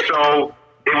 And so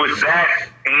it was that,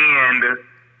 and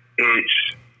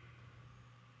it's.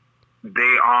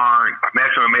 They aren't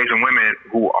some amazing women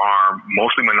who are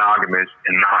mostly monogamous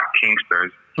and not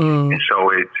kinksters, and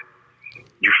so I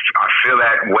feel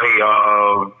that way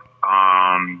of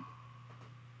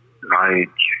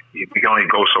like we can only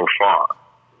go so far,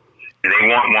 and they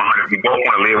want 100. We both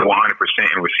want to live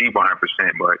 100% and receive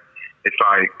 100%, but it's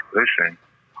like, listen,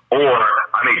 or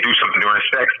I may do something during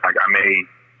sex, like I may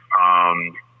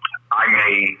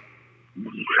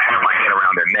have my hand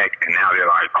around their neck, and now they're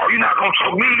like, oh, you're not gonna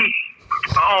choke me.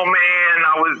 Oh man,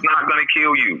 I was not gonna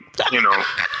kill you.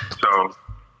 So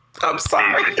I'm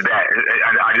sorry. It's that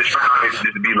I just found it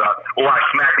just to be like, or I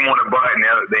smack them on the butt, and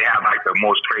they have like the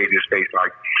most craziest face,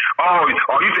 like, oh,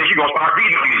 you think you're gonna start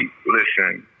beating me?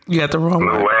 Listen, you got the wrong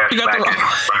way. You got the wrong.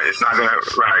 Right, it's not gonna.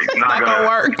 Right, it's not gonna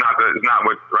work. It's not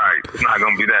what. Right, it's not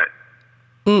gonna be that.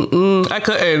 I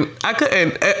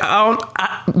couldn't.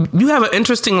 You have an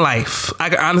interesting life. I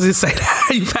can honestly say that.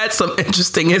 you've had some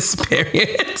interesting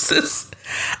experiences.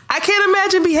 I can't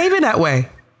imagine behaving that way.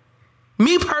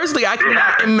 Me personally, I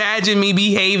cannot imagine me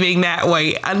behaving that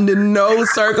way under no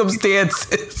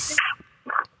circumstances.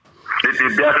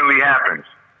 It definitely happens.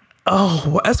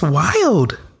 Oh, that's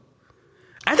wild.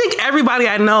 I think everybody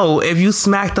I know, if you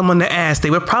smacked them on the ass, they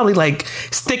would probably like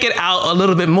stick it out a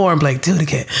little bit more and be like, do it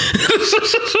again.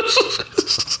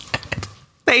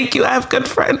 Thank you. I have good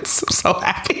friends. I'm so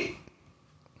happy.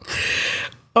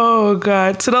 Oh,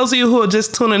 God. To those of you who are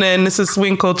just tuning in, this is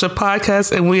Swing Culture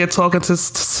Podcast, and we are talking to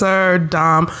Sir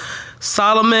Dom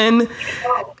Solomon.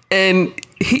 And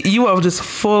you are just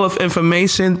full of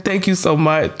information. Thank you so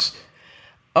much.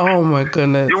 Oh, my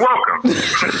goodness. You're welcome.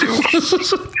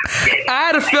 I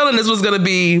had a feeling this was going to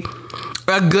be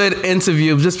a good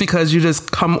interview just because you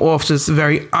just come off just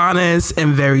very honest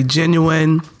and very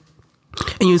genuine.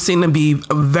 And you seem to be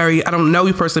very, I don't know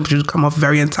you personally, but you come off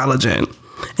very intelligent.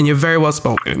 And you're very well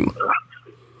spoken. Well,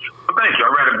 thank you. I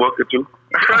read a book or two.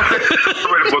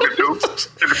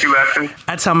 Took a few lessons.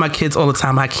 I tell my kids all the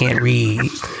time I can't read.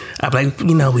 I'm like,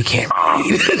 we can't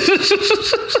read.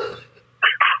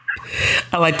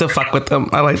 I like to fuck with them.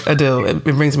 I do. It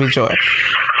brings me joy.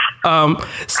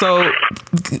 So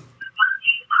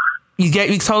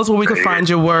you told us where we could find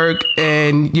your work,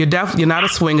 and you're not a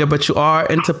swinger, but you are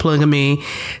into polygamy.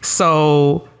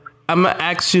 So I'm gonna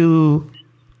ask you,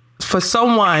 for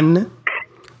someone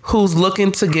who's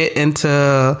looking to get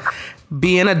into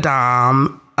being a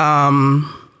dom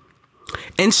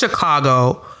in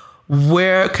Chicago,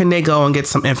 where can they go and get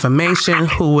some information?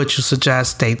 Who would you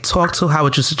suggest they talk to? How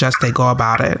would you suggest they go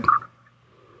about it?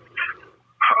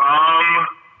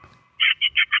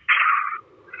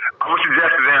 I would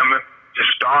suggest them to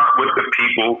start with the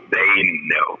people they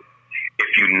know.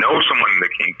 If you know someone in the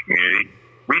kink community,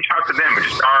 reach out to them and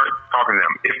start talking to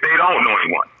them. If they don't know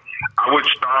anyone, I would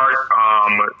start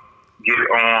get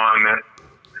on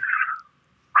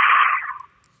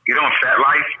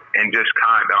FetLife and just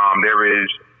kind of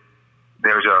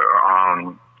there's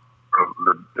the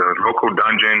local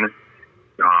dungeon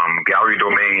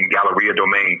Galleria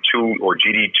Domain 2 or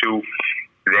GD2.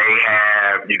 They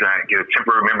have, you gotta get a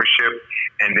temporary membership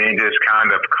and then just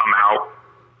kind of come out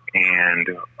and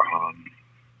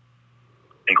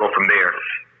go from there.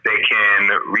 They can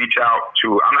reach out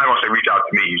to, I'm not going to say reach out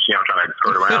to me. You see, I'm trying to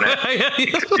skirt around it.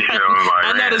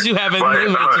 I noticed you haven't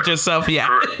mentioned yourself yet.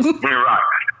 Right.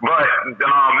 But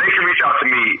they can reach out to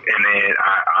me, and then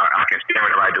I can steer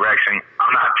in the right direction.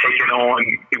 I'm not taking on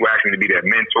people asking me to be their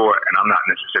mentor, and I'm not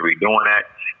necessarily doing that.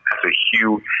 That's a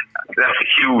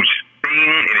huge thing,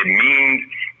 and it means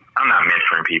I'm not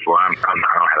mentoring people. I don't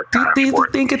have time. Do you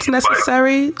think it's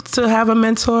necessary to have a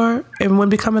mentor and when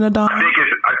becoming a dom?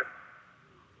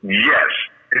 Yes.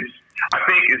 I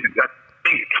think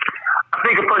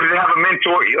a person to have a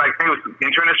mentor, like they was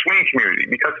entering the swing community,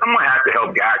 because someone has to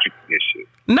help guide you through this shit.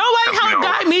 Nobody helped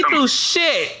guide me through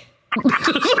shit.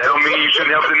 That don't mean you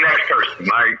shouldn't help the next person.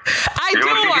 Like,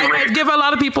 I give a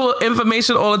lot of people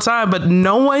information all the time, but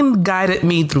no one guided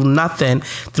me through nothing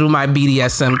through my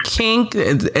BDSM kink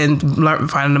and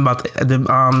finding about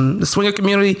the swinger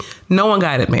community. No one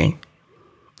guided me.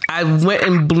 I went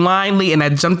in blindly and I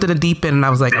jumped in the deep end and I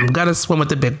was like, I'm gonna swim with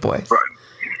the big boys.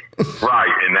 Right.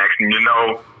 And next thing you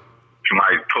know,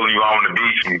 somebody's pulling you out on the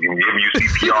beach and giving you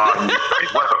CPR and you're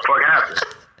like, what the fuck happened?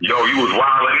 Yo, you was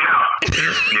wilding out. And so,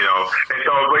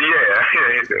 but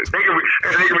they can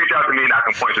reach out to me and I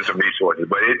can point to some resources.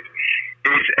 But it's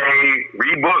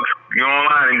read books, go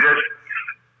online, and just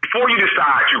before you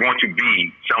decide you're going to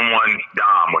be someone's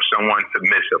dom or someone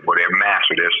submissive or their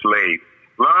master, their slave,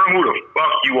 learn who the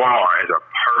fuck you are as a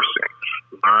person.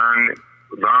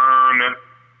 Learn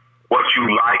what you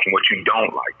like and what you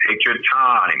don't like. Take your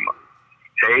time.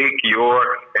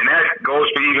 And that goes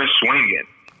for even swinging.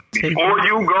 Before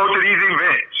you go to these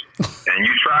events and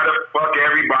you try to fuck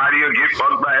everybody or get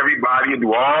fucked by everybody and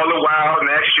do all the wild and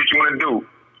that shit you want to do,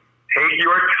 take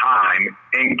your time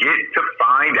and get to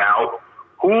find out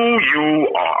who you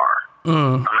are.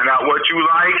 Find out what you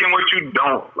like and what you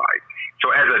don't like.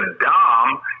 So as a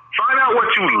dom, find out what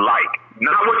you like.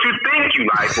 Not what you think you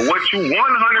like, but what you 100%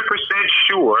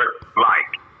 sure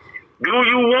like. Do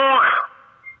you want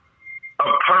a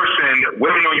person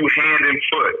waiting on you hand and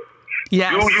foot?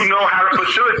 Yes. Do you know how to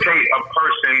facilitate a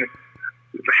person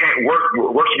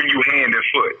working you hand and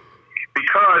foot?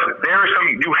 Because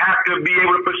you have to be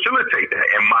able to facilitate that,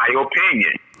 in my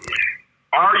opinion.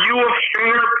 Are you a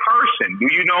fair person? Do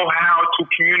you know how to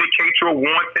communicate your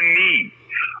wants and needs?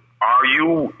 Are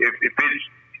you, if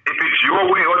it's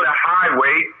your way or the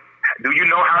highway, do you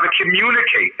know how to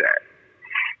communicate that?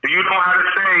 Do you know how to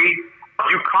say,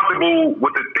 are you comfortable comfortable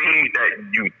with the things that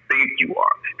you think you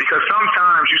are. Because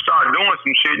sometimes you start doing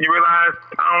some shit and you realize,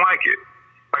 I don't like it.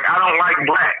 Like, I don't like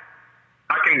brat.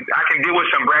 I can deal with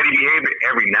some bratty behavior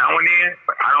every now and then,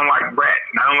 but I don't like brats.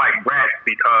 And I don't like brats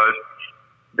because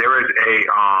there is a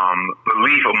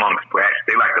belief amongst brats.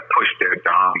 They like to push their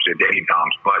daddy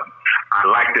doms buttons.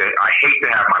 I hate to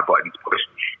have my buttons pushed.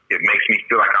 It makes me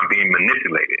feel like I'm being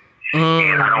manipulated.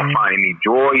 And I don't find any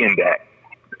joy in that.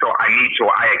 So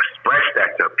I express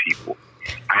that to people.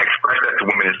 I express that to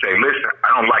women and say, listen,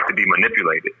 I don't like to be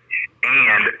manipulated.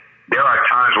 And there are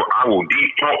times where I will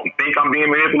default and think I'm being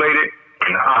manipulated,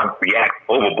 and I react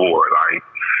overboard. Like,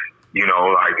 I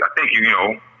think,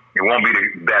 it won't be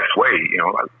the best way,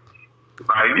 like,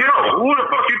 who the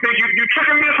fuck you think you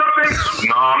tricking me or something?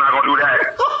 No, I'm not gonna do that.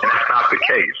 And that's not the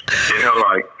case.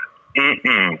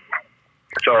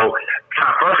 So,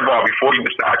 first of all, before you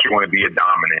decide you want to be a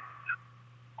dominant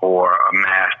or a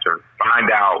master,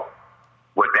 find out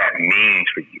what that means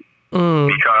for you.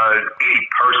 Because any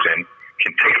person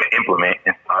can take an implement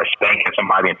and start spanking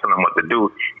somebody and telling them what to do.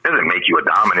 It doesn't make you a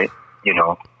dominant, It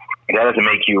doesn't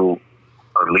make you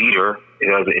a leader.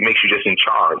 It makes you just in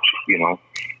charge,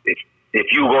 If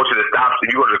you go to the stop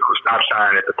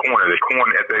sign at the corner, the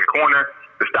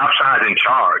stop sign's in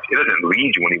charge. It doesn't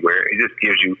lead you anywhere. It just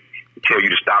tell you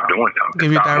to stop doing something.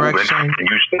 Give you stop direction. Moving, and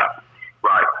you stop.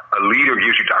 Right. A leader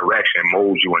gives you direction,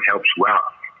 molds you, and helps you out.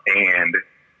 And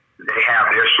they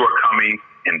have their shortcomings,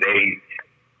 and their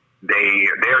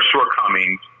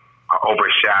shortcomings are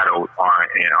overshadowed by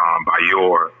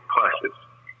your pluses,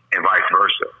 and vice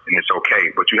versa. And it's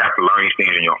okay. But you have to learn these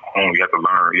things on your own. You have to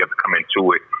learn. You have to come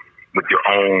into it with your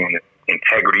own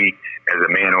integrity as a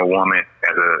man or a woman,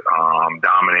 as a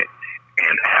dominant,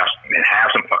 and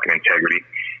have some fucking integrity,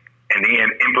 and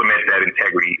then implement that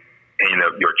integrity in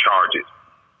your charges.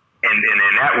 And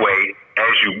in that way,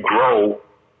 as you grow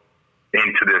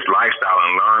into this lifestyle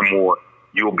and learn more,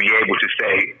 you'll be able to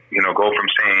say, go from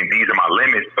saying these are my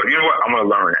limits, but you know what, I'm going to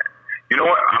learn that. You know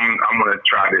what, I'm going to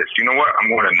try this. You know what, I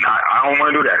don't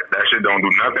want to do that. That shit don't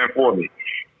do nothing for me.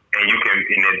 And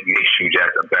it makes you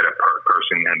just a better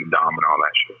person and the dom and all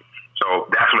that shit. So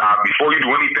that's what before you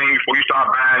do anything, before you start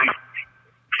buying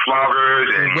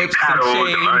floggers and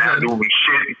paddles and learn how to do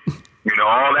shit,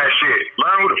 all that shit,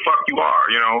 learn who the fuck you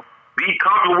are, Be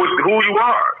comfortable with who you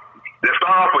are. Let's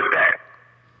start off with that.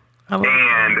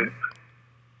 And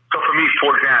so for me,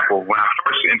 for example, when I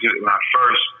first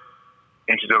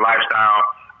entered the lifestyle,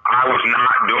 I was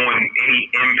not doing any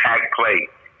impact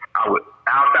play.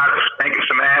 Outside of spanking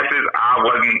some asses, I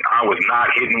was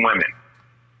not hitting women.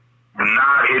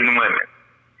 Not hitting women.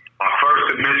 My first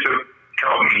submissive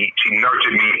helped me. She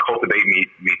nurtured me and cultivated me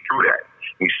through that.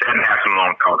 We sat and had some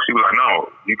long talks. She was like,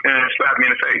 no, you can't slap me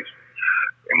in the face.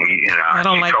 And I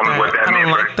don't like that. I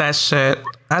don't like that shit.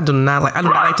 I do not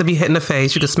like to be hit in the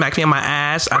face. You can smack me on my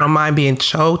ass. I don't mind being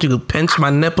choked. You can pinch my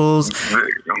nipples.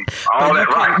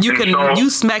 You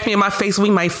smack me in my face, we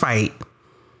might fight.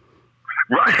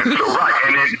 Right. And then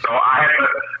so I had to,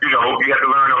 you have to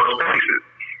learn those spaces.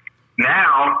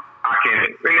 Now I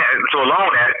can. So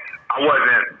along that,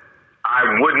 I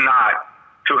would not,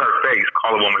 to her face,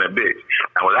 call a woman a bitch.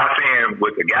 Now, was I saying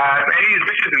with the guys, man, these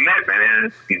bitches and that,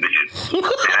 man, these bitches, man,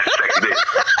 that's a sexy bitch.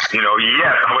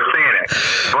 Yes, I was saying that.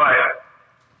 But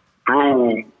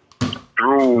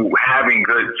through having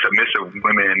good submissive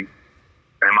women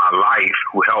in my life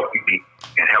who helped me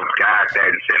and helped guide that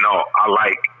and say, no, I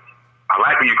like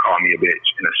when you call me a bitch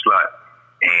and a slut,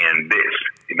 and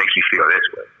it makes me feel this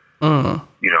way.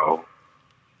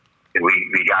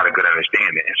 We got a good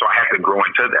understanding, and so I had to grow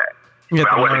into that. But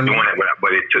I wasn't doing it,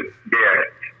 but it took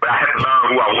but I had to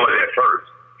learn who I was at first,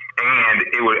 and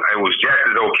it was just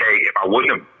as okay if I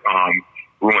wouldn't have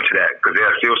grew into that, because there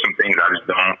are still some things I just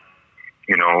don't,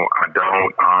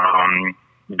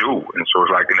 do, and so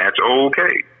it's like, and that's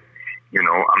okay.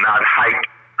 I'm not hyped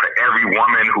for every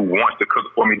woman who wants to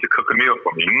cook for me to cook a meal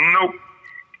for me. Nope.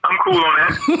 I'm cool on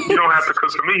that. You don't have to cook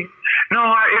for me.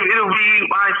 No, it'll be,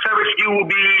 my service to you will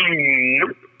be,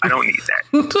 nope, I don't need that.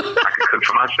 I can cook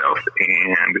for myself,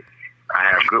 and I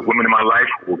have good women in my life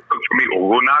who will cook for me or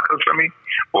will not cook for me,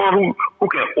 or who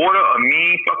can order a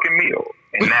mean fucking meal.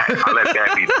 And I let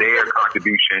that be their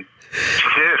contribution.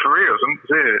 Yeah, for real.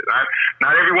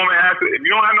 Not every woman has to. If you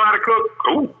don't know how to cook,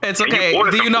 cool. It's okay.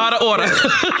 Do you know how to order?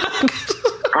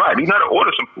 Right. You know how to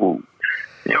order some food.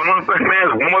 You know what I'm saying,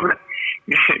 man?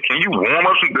 Can you warm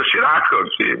up the shit I cook?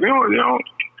 Shit, shit.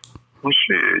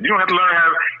 You don't have to learn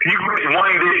how. Can you cook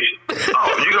one dish?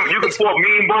 Oh, you can pour a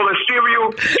mean bowl of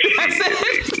cereal.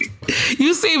 Shit.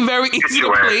 You seem very easy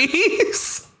to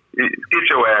please. Get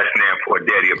your ass in there and pour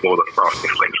daddy a bowl of Frosted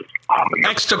Flakes.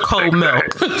 Extra cold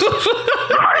milk.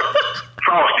 Right.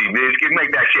 Frosty, bitch.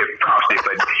 Make that shit frosty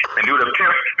and do the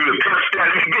pimp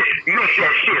status, bitch. Make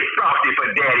that shit frosty for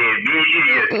daddy, bitch.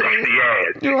 You sexy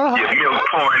ass. You milk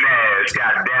pouring ass,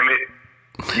 goddamn it.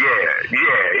 Yeah.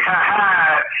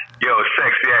 Yo,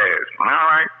 sexy ass. All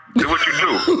right. Do what you do.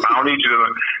 I don't need you to.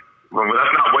 Well,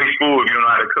 let's not waste food if you don't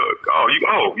know how to cook. You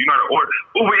know how to order.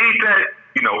 Uber Eats that.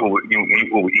 You know who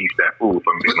Uber Eats that food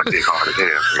for me. My dick hard as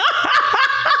hell.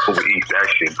 Uber Eats that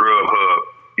shit. Grubhub.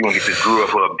 You gonna get this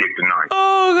Grubhub dick tonight?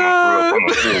 Oh God. I'm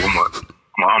gonna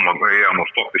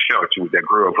fuck the shit out you with that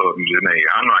Grubhub you just made.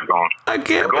 I'm not going. I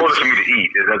can't. The goal is for me to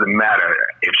eat. It doesn't matter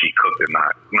if she cooked or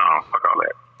not. No, fuck all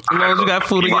that. As long as you got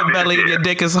food in your belly and your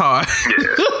dick is hard.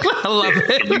 Yeah. I love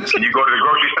it. Can you go to the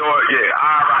grocery store? Yeah.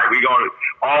 All right.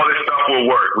 All this stuff will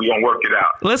work. We're going to work it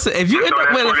out. Listen, if you end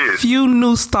up with a few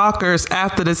new stalkers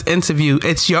after this interview,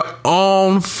 it's your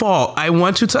own fault. I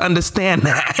want you to understand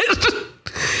that.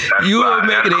 You are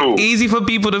making it easy for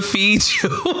people to feed you.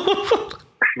 No,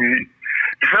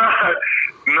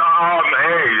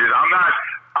 hey,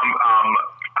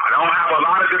 I don't have a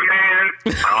lot of demands. I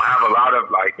don't have a lot of,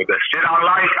 but the shit I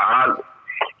like,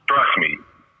 trust me.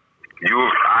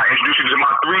 I introduce you to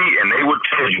my 3, and they would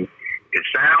tell you, it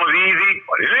sounds easy,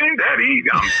 but it ain't that easy.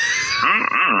 I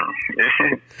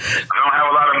don't have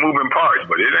a lot of moving parts,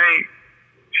 but it ain't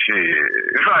shit.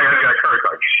 It's like I got curse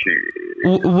shit.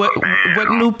 What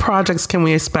new projects can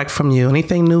we expect from you?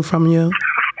 Anything new from you?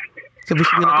 So we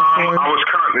should be looking forward? I was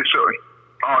currently so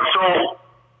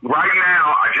right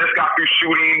now I just got through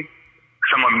shooting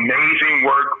some amazing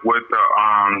work with the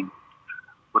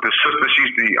sister.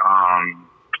 She's the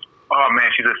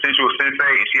she's a sensual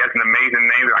sensei, and she has an amazing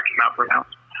name that I cannot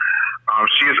pronounce.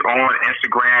 She is on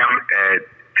Instagram at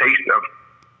Taste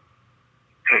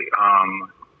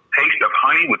of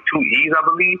Honey with 2 E's, I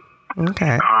believe.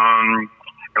 Okay.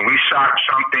 And we shot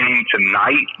something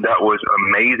tonight that was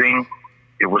amazing.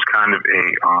 It was kind of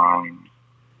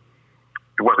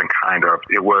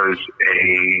it was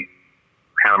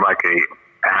like a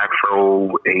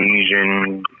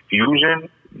Afro-Asian fusion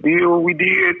deal we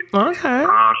did. Okay.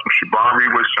 Some shibari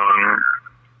with some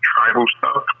tribal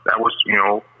stuff. That was,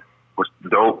 was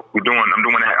dope. I'm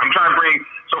doing that. I'm trying to bring,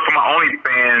 so for my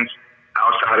OnlyFans,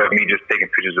 outside of me just taking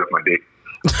pictures of my dick,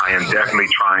 I am definitely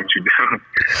trying to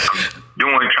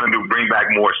bring back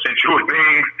more sensual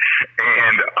things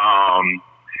and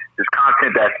this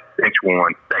content that's sensual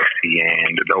and sexy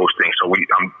and those things.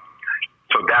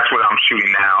 So that's what I'm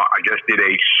shooting now. I just did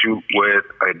a shoot with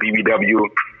a BBW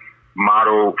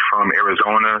model from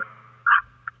Arizona,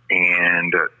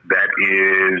 and that's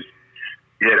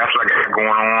what I got going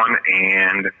on.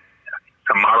 And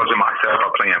some models and myself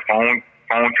are playing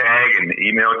phone tag and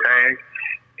email tag,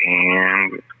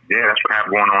 and that's what I have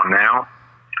going on now.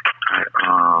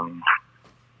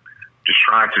 Just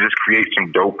trying to create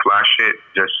some dope fly shit.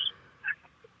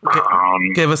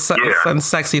 Give us something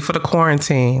sexy for the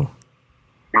quarantine.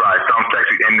 Right, something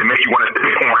sexy, and to make you want to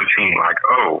stay quarantine, like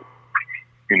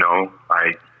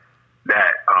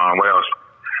that. What else?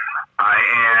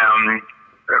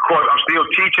 Of course, I'm still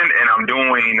teaching, and I'm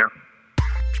doing.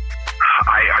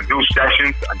 I do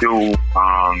sessions. I do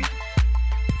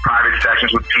private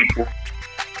sessions with people.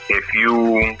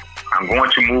 I'm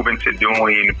going to move into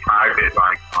doing private,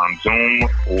 Zoom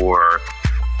or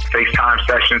FaceTime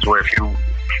sessions, where if you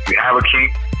have a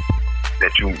kink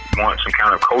that you want some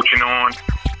kind of coaching on,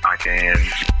 I can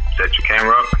set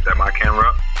my camera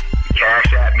up,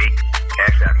 cash at me,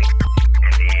 and then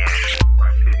I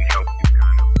sit and help you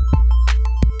kind of.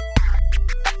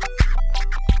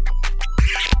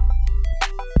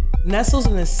 Nestled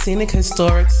in the scenic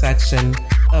historic section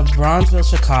of Bronzeville,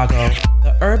 Chicago,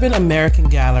 the Urban American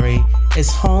Gallery is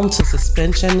home to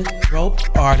suspension rope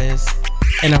artist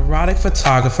and erotic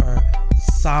photographer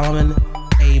Solomon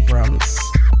Abrams.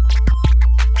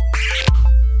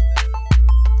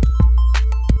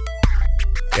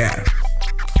 Yeah.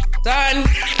 Done.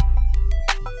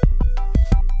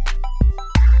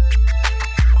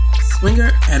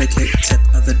 Swinger etiquette tip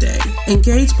of the day.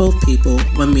 Engage both people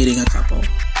when meeting a couple.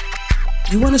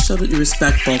 You want to show that you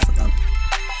respect both of them.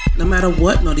 No matter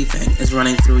what naughty thing is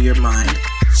running through your mind,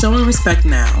 showing respect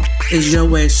now is your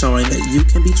way of showing that you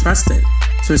can be trusted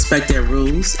to respect their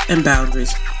rules and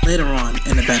boundaries later on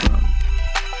in the bedroom.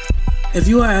 If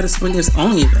you are at a swingers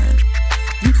only event,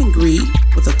 you can greet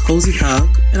with a cozy hug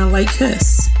and a light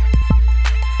kiss.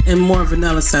 In more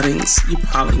vanilla settings, you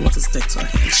probably want to stick to a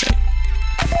handshake.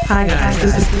 Hi guys,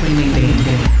 this is Queen Nadine.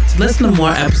 To listen to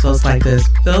more episodes like this,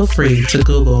 feel free to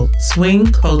Google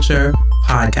Swing Culture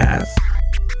Podcast.